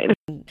denied.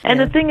 And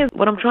the thing is,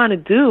 what I'm trying to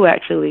do,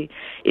 actually,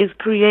 is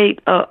create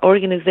an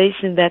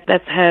organization that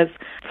has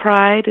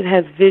pride, it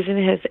has vision,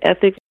 it has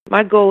ethics.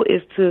 My goal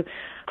is to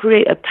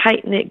create a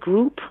tight-knit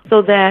group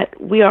so that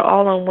we are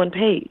all on one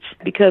page,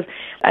 because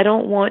I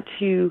don't want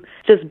to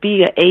just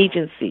be an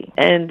agency,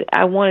 and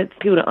I want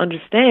people to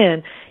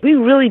understand we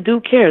really do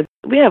care.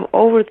 We have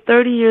over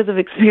 30 years of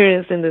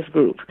experience in this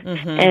group,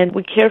 and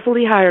we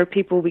carefully hire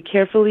people, we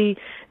carefully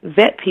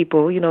vet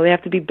people. They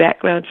have to be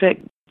background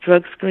checked,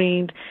 drug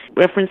screened,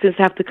 references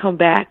have to come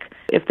back.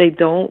 If they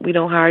don't, we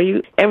don't hire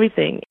you,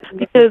 everything,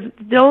 because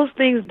those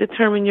things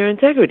determine your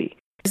integrity.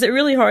 Is it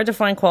really hard to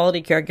find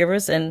quality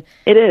caregivers? And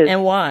it is.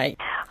 And why?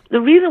 The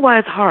reason why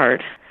it's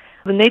hard,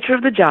 the nature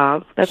of the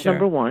job, that's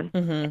number one,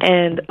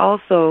 and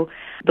also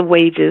the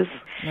wages.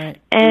 Right.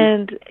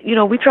 And,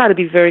 we try to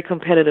be very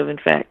competitive, in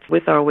fact,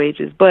 with our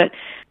wages. But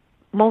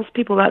most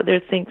people out there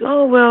think,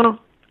 oh, well,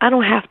 I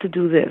don't have to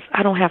do this.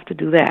 I don't have to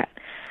do that.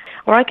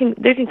 Or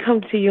they can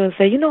come to you and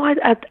say,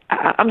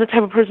 I'm the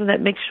type of person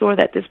that makes sure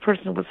that this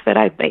person was fed.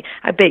 I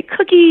bake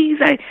cookies.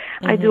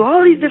 I do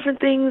all these different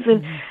things.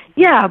 And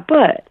yeah,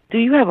 but do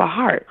you have a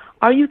heart?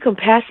 Are you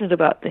compassionate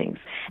about things?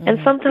 And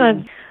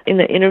sometimes in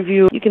the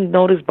interview, you can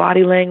notice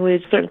body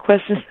language, certain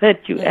questions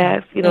that you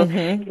ask, you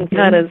can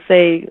kind of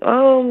say,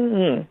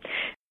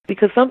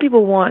 because some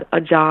people want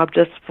a job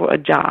just for a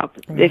job.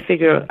 They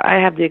figure, I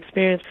have the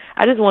experience.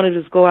 I just want to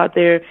just go out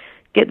there,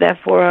 get that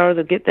 4 hours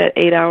or get that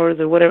 8 hours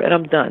or whatever, and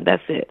I'm done.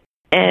 That's it.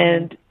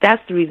 And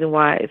that's the reason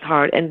why it's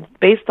hard. And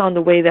based on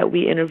the way that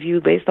we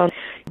interview, based on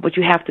what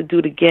you have to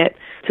do to get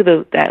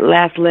to that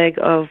last leg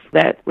of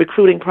that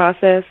recruiting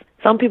process,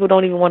 some people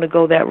don't even want to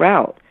go that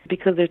route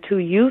because they're too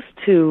used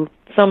to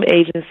some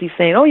agency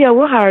saying, oh, yeah,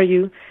 we'll hire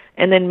you,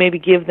 and then maybe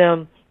give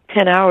them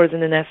 10 hours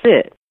and then that's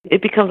it.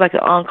 It becomes like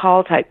an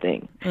on-call type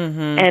thing.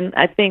 And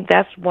I think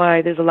that's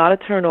why there's a lot of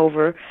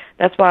turnover.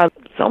 That's why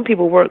some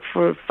people work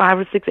for 5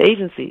 or 6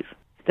 agencies.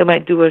 They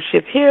might do a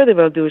shift here, they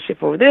might do a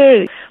shift over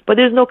there, but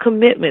there's no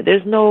commitment.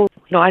 There's no,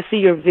 I see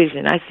your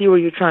vision. I see where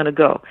you're trying to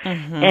go.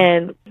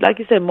 And like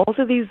you said, most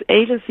of these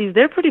agencies,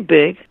 they're pretty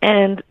big,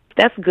 and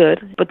that's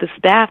good. But the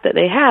staff that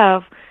they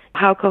have,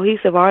 how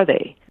cohesive are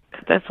they?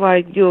 That's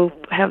why you'll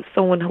have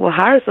someone who will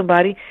hire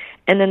somebody,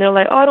 and then they're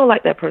like, oh, I don't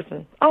like that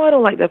person. Oh, I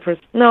don't like that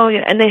person. No,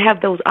 yeah, and they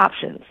have those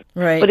options.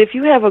 Right. But if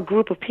you have a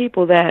group of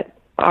people that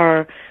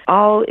are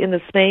all in the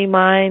same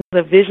mind,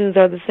 the visions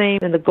are the same,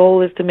 and the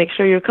goal is to make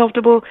sure you're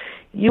comfortable,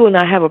 you will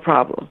not have a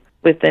problem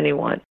with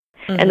anyone.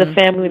 And the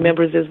family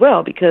members as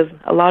well, because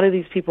a lot of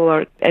these people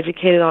are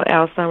educated on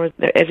Alzheimer's,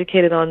 they're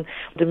educated on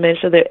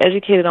dementia, they're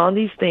educated on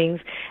these things,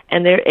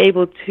 and they're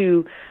able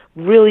to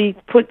really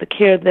put the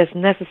care that's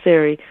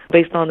necessary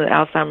based on the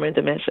Alzheimer's and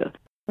dementia.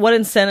 What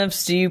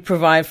incentives do you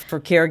provide for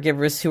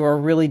caregivers who are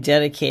really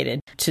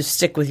dedicated to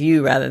stick with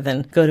you rather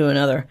than go to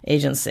another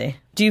agency?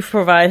 Do you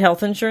provide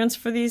health insurance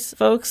for these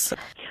folks?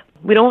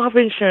 We don't offer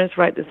insurance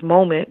right this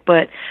moment,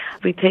 but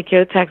we take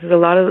care of taxes. A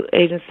lot of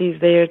agencies,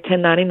 they're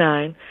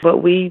 1099, but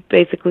we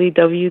basically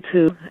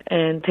W-2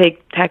 and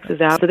take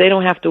taxes out, so they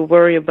don't have to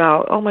worry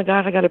about, oh my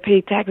gosh, I got to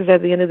pay taxes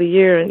at the end of the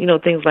year, and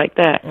things like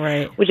that.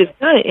 Right. Which is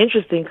kind of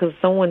interesting, because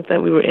someone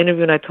that we were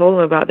interviewing, I told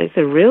them about, they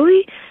said,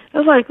 really? I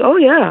was like, oh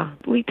yeah,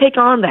 we take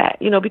on that,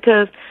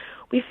 because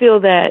we feel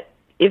that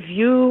if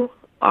you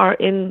are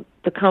in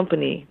the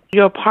company,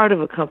 you're a part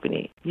of a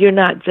company. You're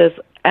not just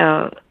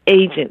an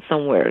agent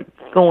somewhere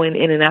going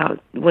in and out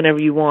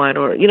whenever you want,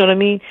 or you know what I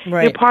mean?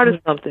 Right. You're part of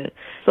something.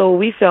 So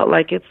we felt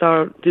like it's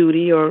our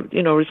duty or,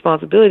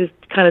 responsibility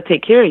to kind of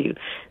take care of you.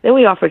 Then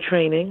we offer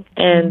training,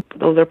 and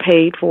those are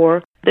paid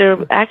for. There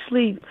are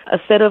actually a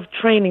set of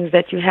trainings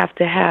that you have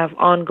to have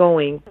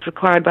ongoing,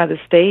 required by the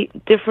state,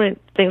 different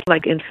things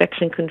like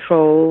infection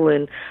control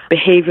and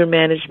behavior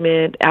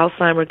management,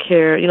 Alzheimer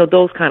care,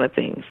 those kind of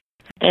things.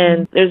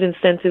 And there's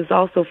incentives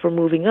also for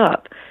moving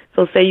up.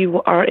 So say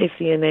you are a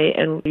CNA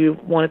and you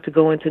wanted to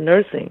go into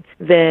nursing,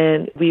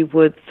 then we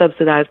would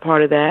subsidize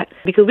part of that,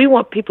 because we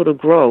want people to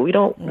grow. We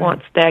don't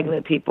want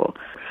stagnant people.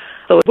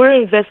 So we're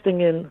investing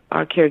in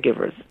our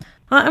caregivers.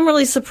 I'm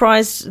really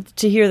surprised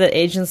to hear that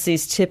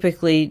agencies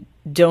typically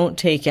don't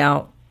take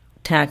out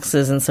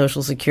taxes and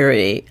Social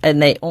Security,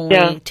 and they only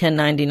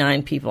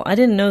 1099 people. I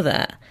didn't know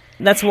that.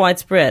 That's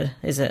widespread,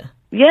 is it?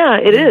 Yeah,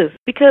 it is.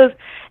 Because,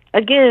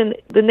 again,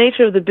 the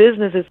nature of the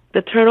business is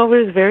the turnover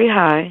is very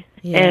high,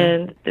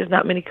 and there's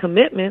not many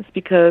commitments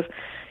because,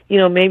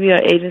 maybe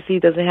our agency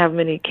doesn't have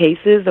many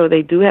cases, or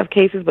they do have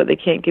cases, but they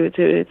can't give it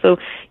to it. So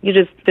you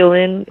just fill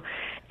in,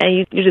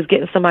 and you're just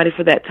getting somebody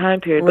for that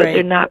time period, but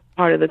they're not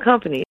part of the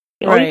company.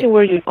 You can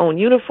wear your own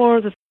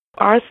uniforms.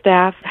 Our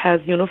staff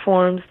has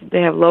uniforms.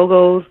 They have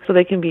logos, so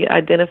they can be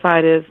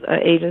identified as an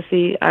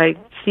agency. I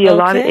see a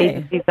lot of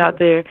agencies out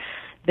there.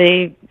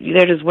 They're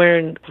just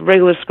wearing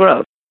regular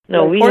scrubs.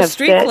 No, we have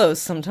street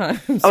clothes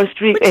sometimes. Or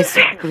street,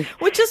 exactly.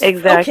 Which is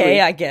exactly. Okay,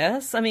 I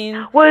guess. I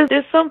mean, well,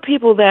 there's some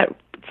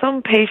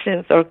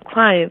patients or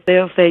clients,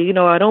 they'll say,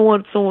 I don't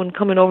want someone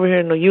coming over here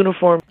in a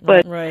uniform,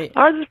 but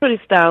ours is pretty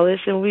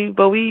stylish, and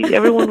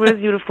everyone wears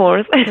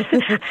uniforms.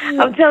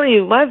 I'm telling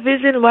you, my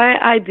vision,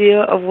 my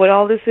idea of what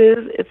all this is,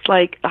 it's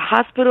like a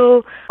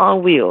hospital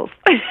on wheels.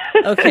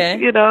 Okay.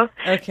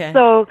 Okay.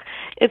 So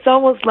it's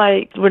almost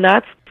like we're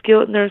not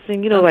skilled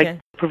nursing, like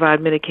provide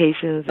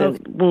medications and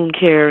wound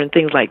care and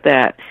things like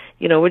that.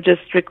 We're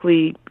just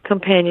strictly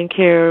companion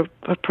care,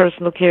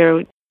 personal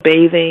care,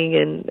 bathing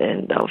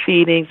and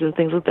feedings and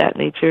things of that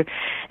nature.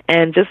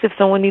 And just if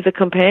someone needs a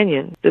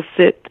companion, just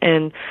sit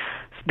and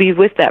be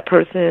with that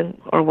person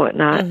or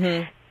whatnot.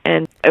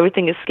 And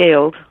everything is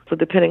scaled. So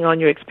depending on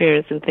your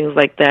experience and things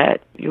like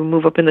that, you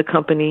move up in the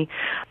company.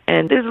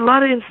 And there's a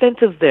lot of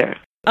incentives there.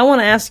 I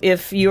want to ask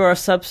if you are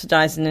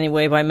subsidized in any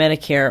way by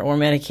Medicare or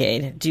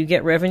Medicaid. Do you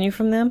get revenue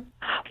from them?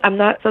 I'm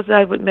not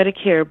subsidized with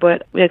Medicare,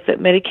 but we accept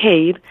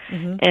Medicaid,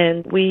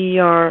 and we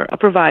are a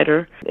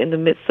provider in the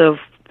midst of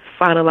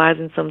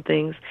finalizing some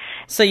things.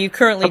 So you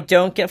currently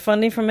don't get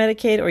funding from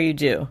Medicaid, or you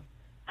do?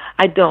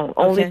 I don't,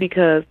 only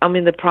because I'm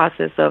in the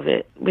process of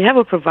it. We have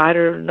a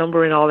provider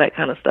number and all that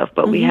kind of stuff,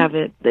 but we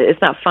haven't, it's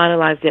not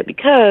finalized yet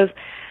because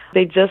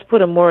they just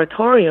put a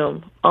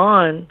moratorium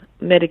on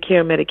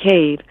Medicare,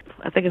 Medicaid.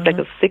 I think it's like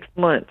a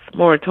 6-month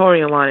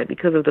moratorium on it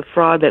because of the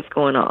fraud that's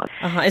going on.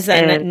 Is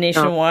that a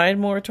nationwide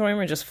moratorium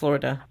or just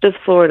Florida? Just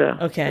Florida.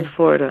 Okay. Just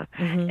Florida.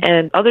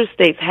 And other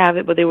states have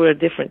it, but they were at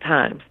different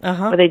times.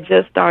 But they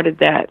just started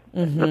that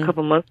a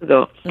couple months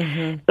ago.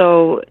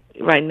 So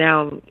right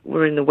now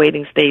we're in the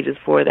waiting stages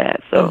for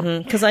that.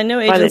 So because I know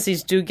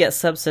agencies do get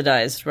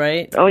subsidized,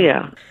 right? Oh,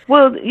 yeah.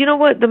 Well, you know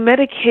what? The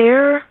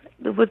Medicare,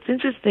 what's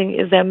interesting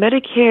is that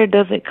Medicare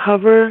doesn't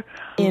cover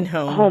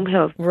home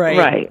health.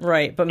 Right.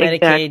 But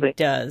Medicaid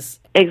does.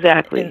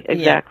 Exactly.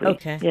 Yeah.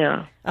 Okay.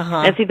 Yeah.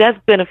 And see, that's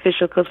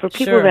beneficial because for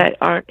people that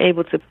aren't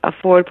able to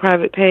afford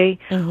private pay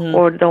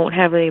or don't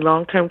have any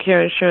long-term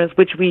care insurance,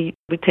 which we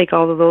take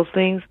all of those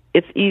things,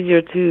 it's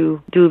easier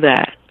to do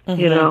that,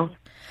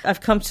 I've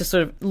come to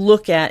sort of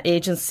look at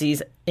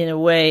agencies in a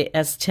way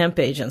as temp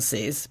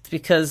agencies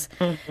because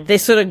they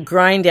sort of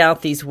grind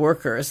out these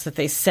workers that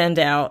they send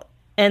out.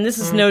 And this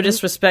is no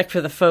disrespect for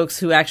the folks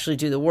who actually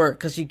do the work,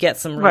 because you get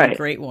some really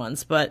great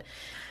ones. But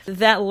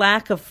that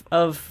lack of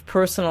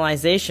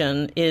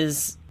personalization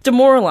is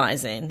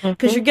demoralizing,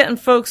 because you're getting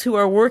folks who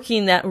are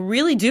working that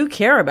really do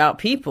care about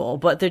people,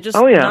 but they're just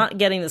not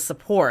getting the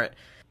support.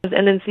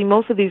 And then, see,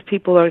 most of these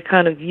people are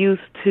kind of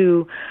used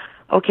to,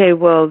 okay,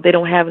 well, they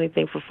don't have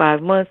anything for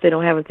 5 months. They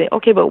don't have anything.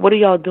 Okay, but what are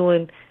y'all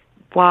doing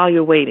while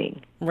you're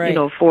waiting,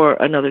 for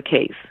another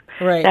case?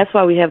 Right. That's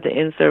why we have the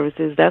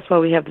in-services. That's why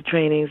we have the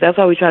trainings. That's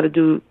why we try to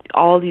do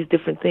all these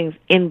different things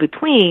in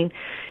between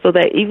so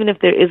that even if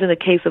there isn't a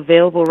case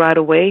available right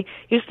away,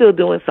 you're still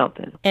doing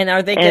something. And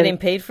are they getting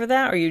paid for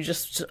that, or are you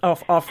just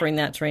offering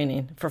that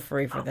training for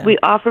free for them? We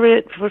offer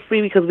it for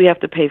free because we have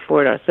to pay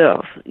for it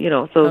ourselves,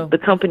 so the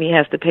company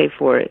has to pay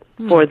for it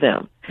for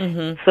them.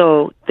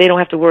 So they don't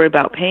have to worry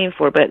about paying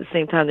for it, but at the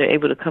same time, they're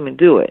able to come and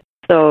do it.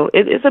 So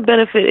it's a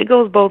benefit. It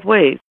goes both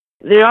ways.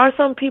 There are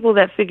some people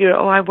that figure,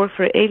 oh, I work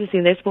for an agency,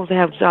 and they're supposed to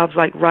have jobs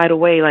like right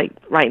away, like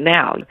right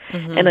now.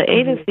 And an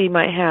agency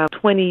might have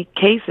 20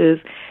 cases,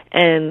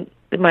 and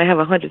it might have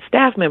 100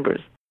 staff members.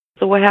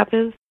 So what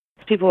happens?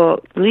 People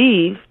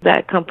leave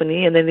that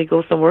company, and then they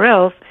go somewhere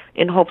else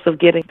in hopes of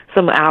getting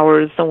some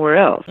hours somewhere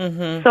else.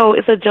 So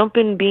it's a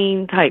jumping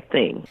bean type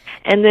thing.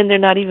 And then they're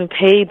not even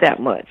paid that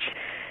much.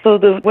 So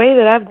the way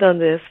that I've done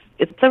this,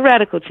 it's a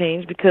radical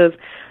change, because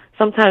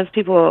sometimes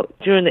people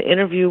during the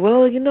interview,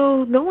 well,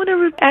 no one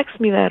ever asked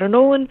me that, or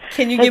no one.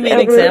 Can you give me an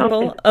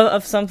example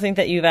of something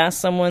that you've asked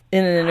someone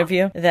in an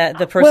interview that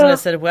the person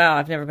has said, wow,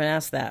 I've never been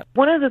asked that?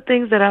 One of the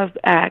things that I've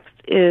asked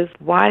is,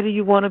 why do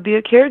you want to be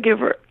a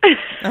caregiver?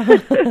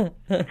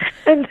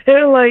 And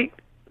they're like,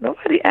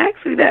 nobody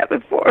asked me that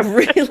before.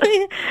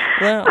 Really?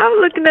 Wow. I'm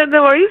looking at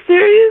them, are you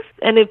serious?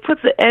 And it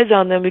puts an edge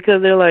on them,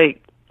 because they're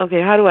like, okay,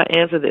 how do I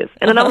answer this?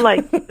 And then I'm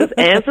like, just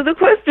answer the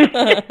question.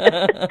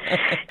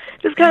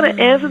 Just kind of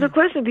answer the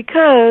question,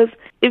 because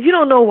if you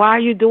don't know why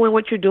you're doing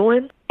what you're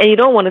doing, and you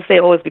don't want to say,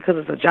 oh, it's because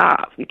it's a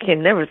job. You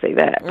can never say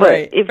that.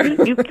 Right. But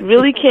if you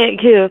really can't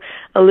give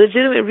a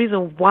legitimate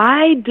reason,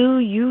 why do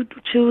you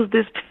choose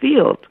this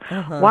field?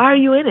 Why are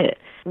you in it?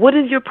 What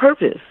is your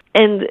purpose?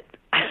 And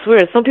I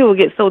swear, some people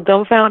get so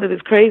dumbfounded,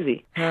 it's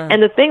crazy.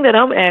 And the thing that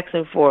I'm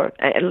asking for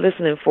and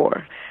listening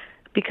for,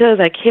 because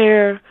I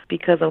care,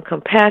 because I'm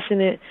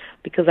compassionate,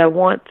 because I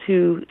want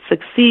to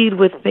succeed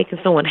with making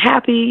someone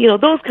happy,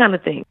 those kind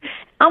of things.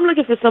 I'm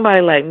looking for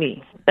somebody like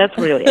me. That's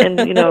really, and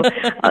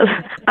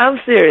I'm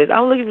serious.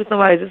 I'm looking for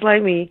somebody just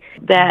like me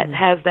that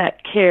has that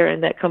care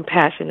and that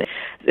compassion.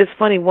 It's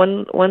funny,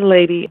 one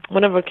lady,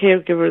 one of her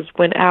caregivers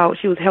went out.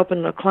 She was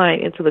helping a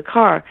client into the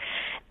car.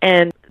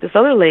 And this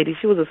other lady,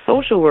 she was a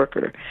social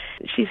worker.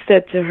 She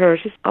said to her,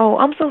 oh,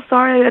 I'm so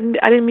sorry.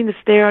 I didn't mean to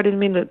stare. I didn't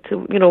mean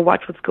to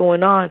watch what's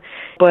going on.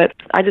 But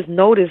I just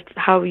noticed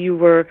how you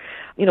were,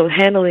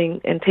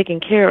 handling and taking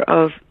care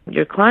of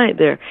your client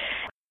there.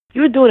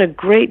 You were doing a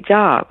great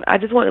job. I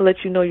just want to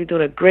let you know you're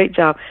doing a great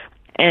job.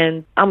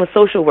 And I'm a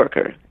social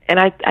worker. And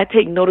I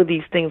take note of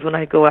these things when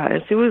I go out.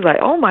 And she was like,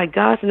 oh, my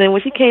gosh. And then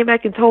when she came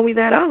back and told me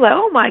that, I was like,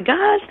 oh, my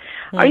gosh.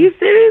 Are you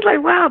serious?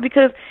 Like, wow,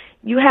 because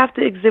you have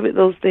to exhibit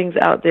those things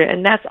out there,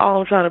 and that's all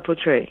I'm trying to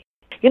portray.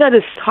 You're not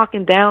just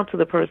talking down to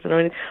the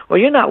person, or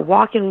you're not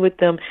walking with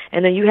them,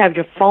 and then you have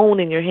your phone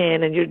in your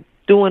hand, and you're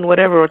doing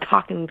whatever, or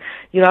talking.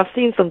 I've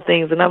seen some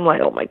things, and I'm like,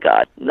 oh, my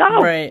God,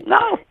 no, right.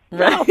 no.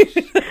 Right.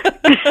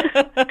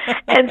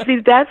 And see,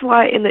 that's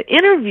why in the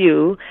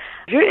interview,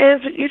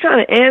 if you're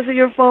trying to answer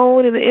your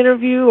phone in the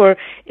interview, or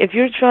if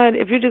you're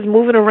just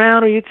moving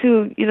around, or you're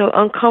too,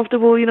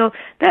 uncomfortable,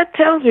 that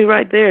tells me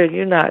right there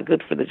you're not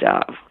good for the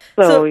job.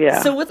 So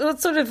yeah. So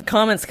what sort of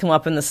comments come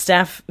up in the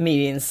staff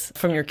meetings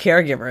from your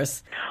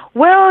caregivers?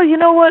 Well, you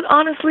know what?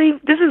 Honestly,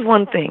 this is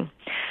one thing,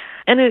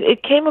 and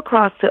it came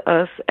across to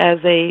us as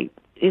a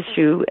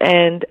issue.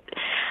 And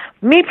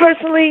me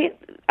personally,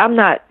 I'm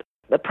not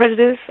a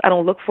prejudice. I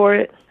don't look for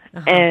it,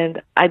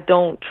 and I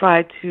don't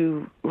try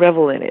to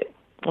revel in it.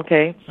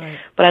 Okay, right.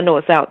 But I know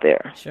it's out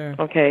there. Sure.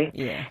 Okay.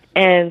 Yeah.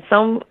 And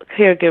some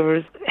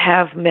caregivers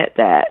have met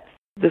that.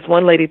 This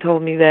one lady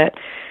told me that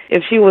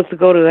if she was to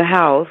go to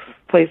the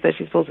place that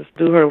she's supposed to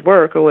do her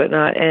work or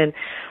whatnot, and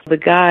the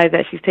guy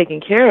that she's taking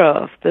care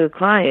of, the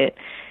client,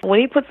 when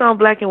he puts on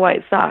black and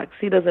white socks,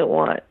 he doesn't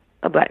want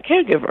a black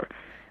caregiver.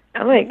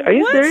 I'm like, are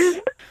you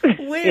serious?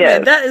 Wait a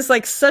minute, that is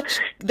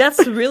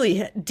that's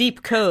really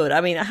deep code.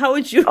 I mean, how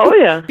would you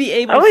be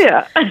able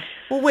to?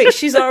 Well, wait,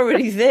 she's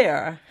already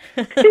there.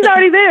 She's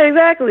already there,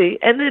 exactly.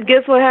 And then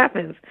guess what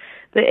happens?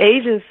 The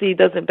agency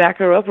doesn't back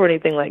her up or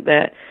anything like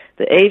that.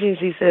 The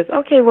agency says,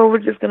 okay, well, we're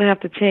just going to have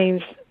to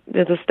change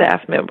the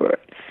staff member.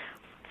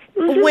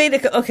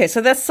 Wait, okay,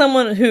 so that's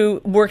someone who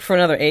worked for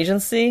another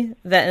agency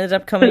that ended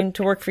up coming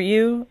to work for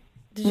you?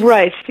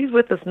 Right, she's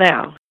with us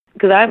now.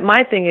 Because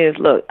my thing is,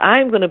 look,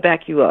 I'm going to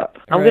back you up.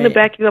 I'm going to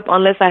back you up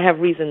unless I have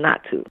reason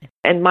not to.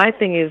 And my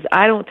thing is,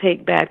 I don't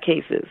take bad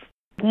cases.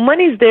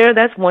 Money's there,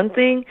 that's one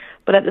thing,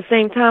 but at the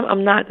same time,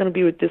 I'm not going to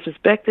be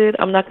disrespected.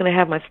 I'm not going to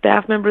have my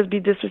staff members be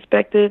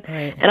disrespected.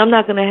 Right. And I'm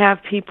not going to have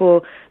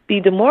people be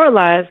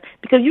demoralized,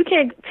 because you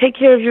can't take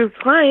care of your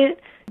client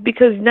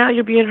because now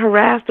you're being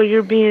harassed, or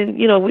you're being,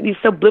 with these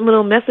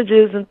subliminal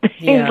messages and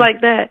things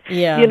like that.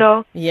 Yeah.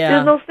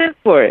 There's no sense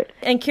for it.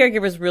 And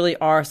caregivers really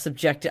are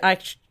subjected.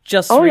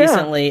 Just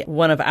recently,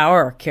 one of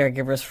our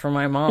caregivers for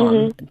my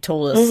mom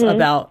told us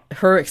about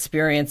her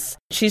experience.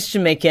 She's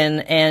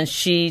Jamaican, and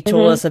she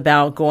told us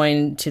about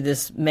going to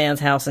this man's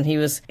house, and he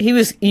was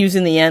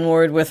using the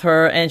N-word with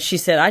her, and she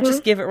said, I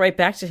just give it right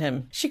back to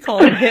him. She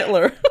called him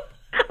Hitler.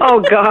 Oh,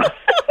 God.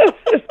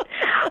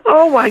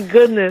 Oh, my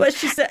goodness. But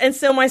she said, and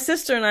so my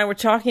sister and I were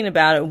talking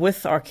about it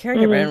with our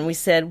caregiver, and we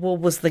said, well,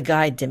 was the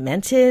guy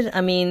demented?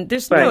 I mean,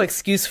 there's no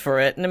excuse for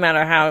it, no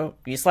matter how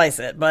you slice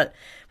it, but...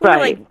 We were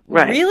like,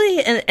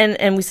 really?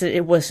 And we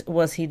said,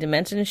 was he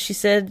demented? And she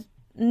said,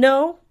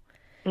 no,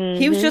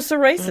 he was just a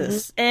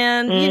racist.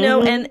 And,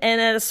 and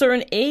at a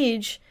certain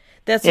age,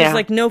 that's just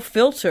like no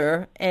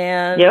filter.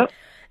 And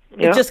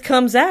it just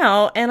comes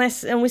out, and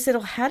we said,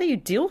 well, how do you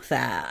deal with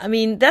that? I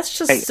mean, that's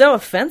just so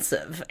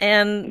offensive.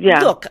 And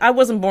look, I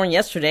wasn't born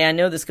yesterday. I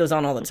know this goes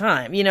on all the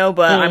time,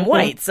 but I'm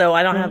white, so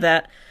I don't have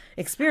that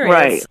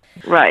experience.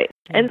 Right.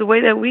 And the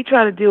way that we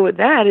try to deal with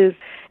that is,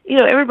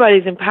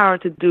 everybody's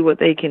empowered to do what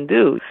they can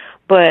do.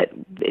 But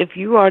if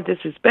you are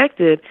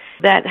disrespected,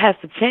 that has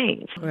to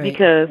change,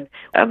 because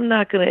I'm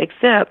not going to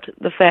accept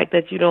the fact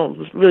that you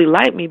don't really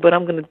like me, but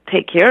I'm going to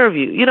take care of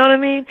you. You know what I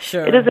mean?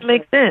 Sure. It doesn't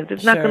make sense.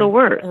 It's not going to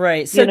work.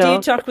 Right. So do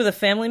you talk with the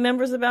family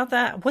members about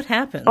that? What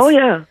happens? Oh,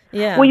 yeah.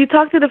 Yeah. Well, you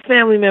talk to the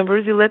family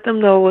members, you let them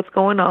know what's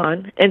going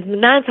on, and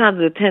 9 times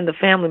out of 10, the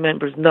family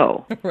members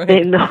know.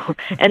 They know.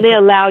 And they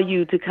allow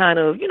you to kind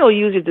of,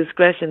 use your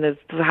discretion as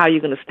to how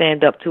you're going to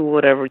stand up to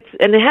whatever.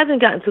 And it hasn't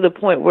gotten to the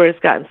point where it's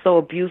gotten so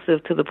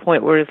abusive to the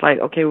point where it's like,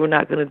 okay, we're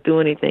not going to do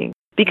anything.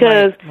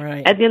 Because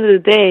at the end of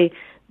the day,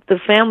 the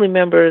family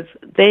members,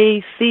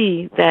 they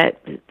see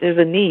that there's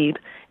a need,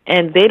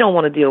 and they don't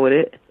want to deal with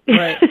it.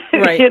 Right.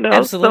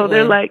 Absolutely. So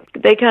they're like,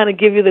 they kind of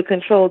give you the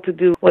control to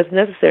do what's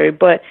necessary.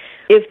 But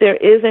if there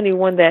is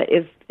anyone that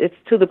it's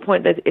to the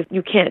point that if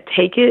you can't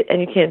take it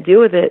and you can't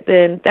deal with it,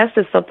 then that's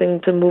just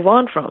something to move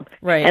on from.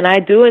 Right. And I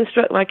do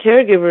instruct my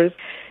caregivers,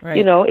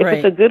 if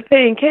it's a good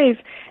paying case,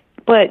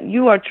 but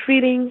you are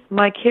treating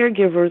my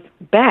caregivers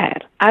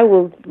bad, I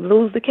will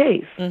lose the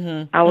case.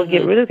 I will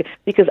get rid of it,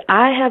 because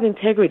I have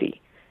integrity.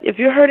 If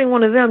you're hurting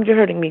one of them, you're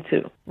hurting me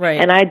too. Right.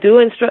 And I do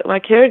instruct my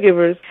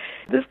caregivers,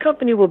 this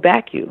company will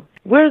back you.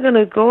 We're going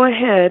to go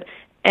ahead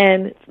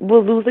and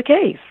we'll lose the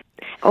case.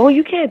 Oh,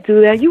 you can't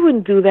do that. You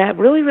wouldn't do that.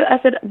 Really? I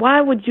said,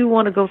 why would you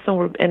want to go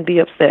somewhere and be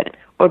upset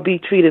or be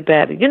treated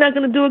badly? You're not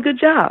going to do a good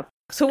job.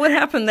 So what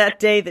happened that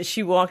day that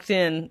she walked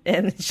in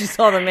and she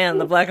saw the man in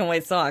the black and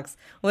white socks?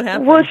 What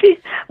happened?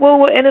 Well,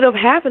 what ended up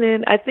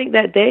happening, I think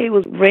that day it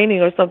was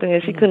raining or something,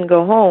 and she couldn't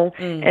go home.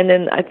 And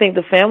then I think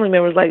the family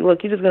member was like,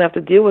 look, you're just going to have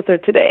to deal with her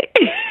today.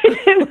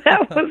 And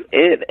that was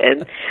it.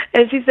 And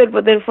she said,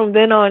 but then from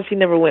then on, she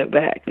never went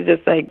back. It's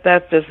just like,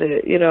 that's just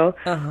it,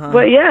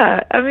 But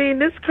yeah, I mean,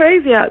 it's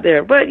crazy out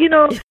there. But, you're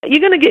going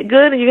to get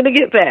good and you're going to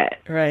get bad.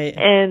 Right.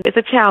 And it's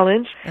a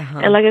challenge.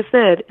 And like I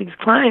said, these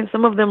clients,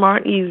 some of them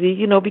aren't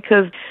easy,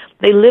 because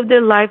they live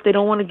their life. They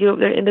don't want to give up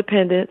their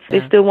independence.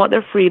 They still want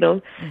their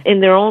freedom in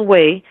their own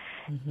way.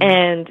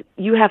 And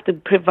you have to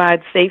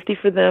provide safety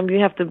for them. You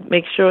have to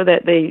make sure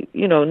that they,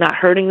 not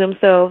hurting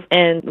themselves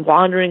and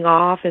wandering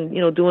off and,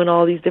 doing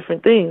all these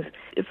different things.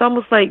 It's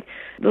almost like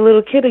the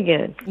little kid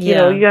again. You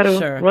got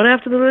to run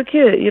after the little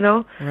kid,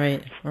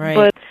 Right.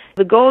 But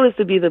the goal is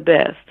to be the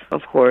best,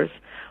 of course,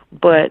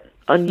 but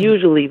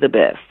unusually the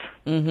best.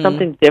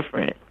 Something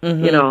different,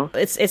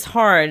 It's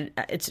hard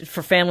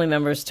for family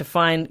members to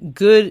find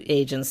good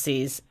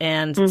agencies,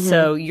 and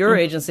so your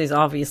agency is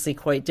obviously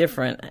quite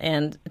different.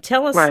 And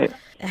tell us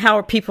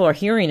how people are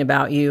hearing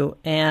about you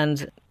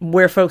and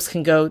where folks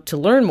can go to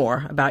learn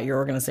more about your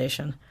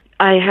organization.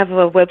 I have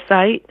a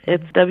website.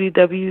 It's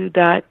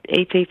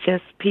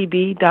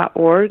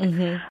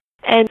www.hhspb.org.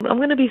 And I'm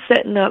going to be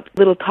setting up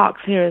little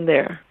talks here and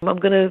there. I'm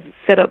going to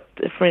set up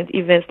different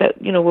events that,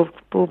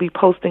 we'll be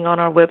posting on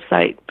our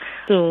website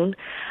soon,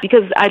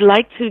 because I'd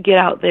like to get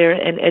out there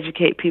and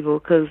educate people,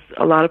 because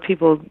a lot of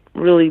people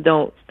really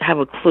don't have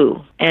a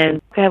clue.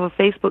 And I have a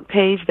Facebook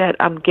page that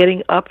I'm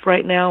getting up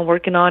right now. I'm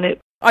working on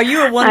it. Are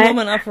you a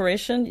one-woman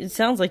operation? It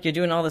sounds like you're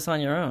doing all this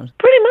on your own.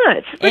 Pretty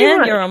much.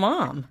 You're a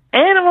mom.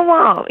 And I'm a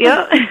mom,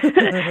 yeah.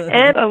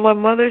 And my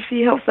mother,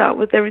 she helps out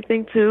with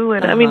everything, too.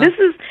 And, I mean, this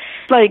is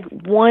like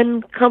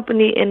one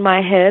company in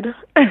my head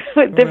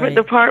with different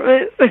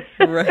departments.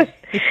 Right.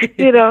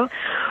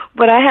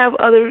 But I have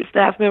other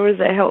staff members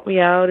that help me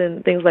out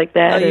and things like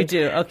that. Oh, you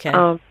do? Okay.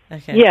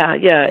 Okay.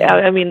 Yeah.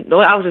 I mean,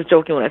 I was just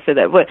joking when I said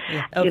that, but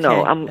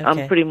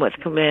I'm pretty much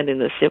commanding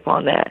the ship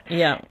on that.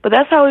 Yeah. But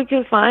that's how you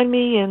can find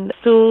me, and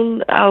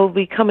soon I'll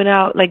be coming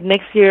out. Like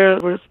next year,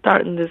 we're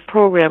starting this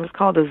program. It's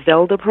called the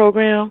Zelda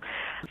program,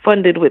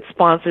 funded with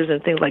sponsors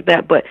and things like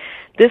that. But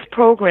this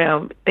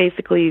program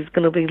basically is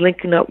going to be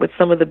linking up with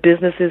some of the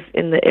businesses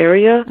in the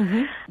area,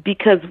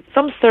 because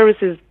some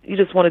services you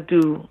just want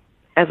to do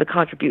as a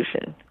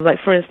contribution. Like,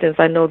 for instance,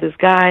 I know this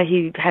guy,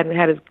 he hadn't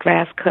had his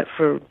grass cut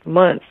for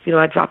months.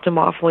 I dropped him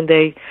off one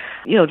day,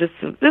 just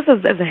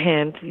as a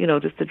hand,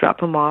 just to drop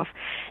him off.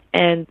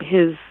 And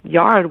his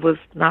yard was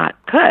not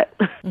cut.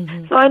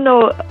 So I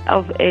know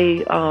of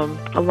a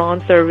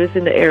lawn service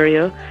in the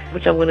area,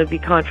 which I'm going to be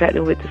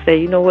contracting with, to say,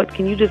 you know what,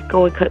 can you just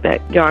go and cut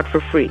that yard for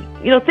free?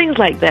 Things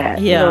like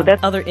that. Yeah,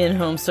 that's other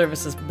in-home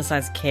services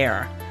besides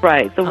care.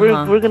 Right. So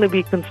we're going to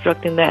be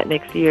constructing that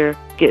next year,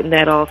 getting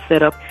that all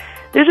set up.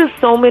 There's just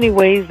so many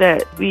ways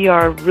that we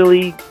are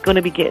really going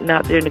to be getting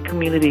out there in the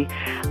community.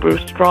 We're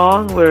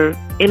strong, we're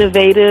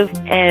innovative,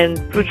 and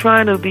we're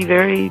trying to be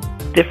very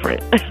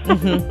different.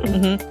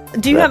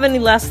 Do you have any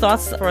last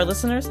thoughts for our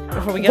listeners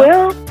before we go?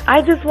 Well,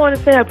 I just want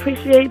to say I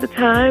appreciate the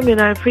time,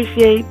 and I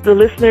appreciate the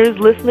listeners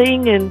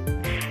listening and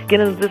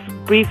getting this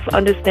brief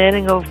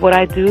understanding of what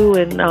I do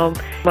and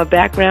my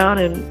background,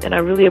 and I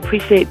really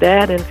appreciate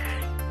that. And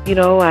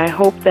I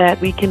hope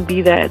that we can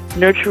be that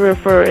nurturer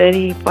for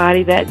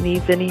anybody that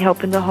needs any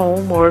help in the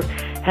home or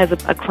has a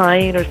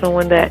client or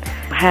someone that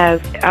has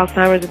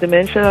Alzheimer's or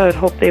dementia. I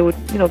hope they would,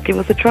 give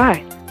us a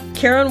try.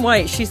 Karen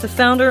White, she's the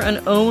founder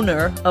and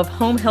owner of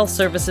Home Health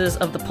Services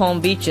of the Palm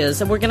Beaches.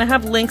 And we're going to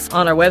have links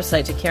on our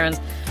website to Karen's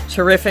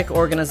terrific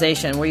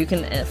organization where you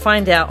can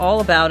find out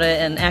all about it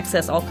and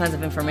access all kinds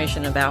of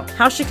information about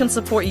how she can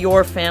support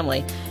your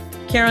family.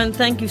 Karen,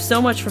 thank you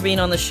so much for being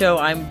on the show.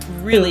 I'm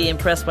really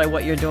impressed by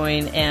what you're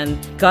doing, and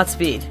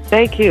Godspeed.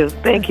 Thank you.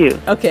 Thank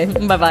you. Okay,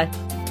 bye-bye.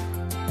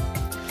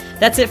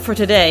 That's it for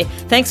today.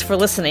 Thanks for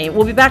listening.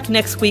 We'll be back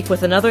next week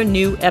with another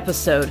new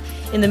episode.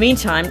 In the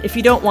meantime, if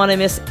you don't want to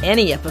miss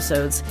any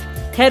episodes,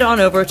 head on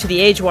over to the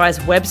AgeWise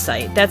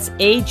website. That's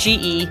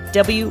AGEWYZ.com,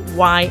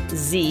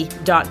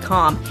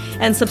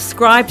 and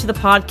subscribe to the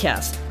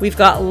podcast. We've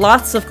got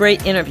lots of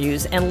great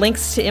interviews and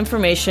links to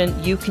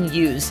information you can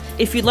use.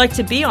 If you'd like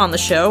to be on the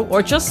show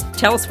or just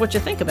tell us what you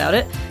think about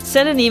it,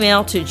 send an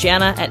email to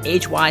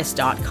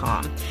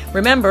jana@agewise.com.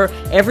 Remember,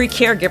 every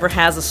caregiver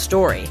has a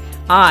story.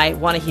 I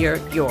want to hear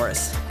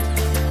yours.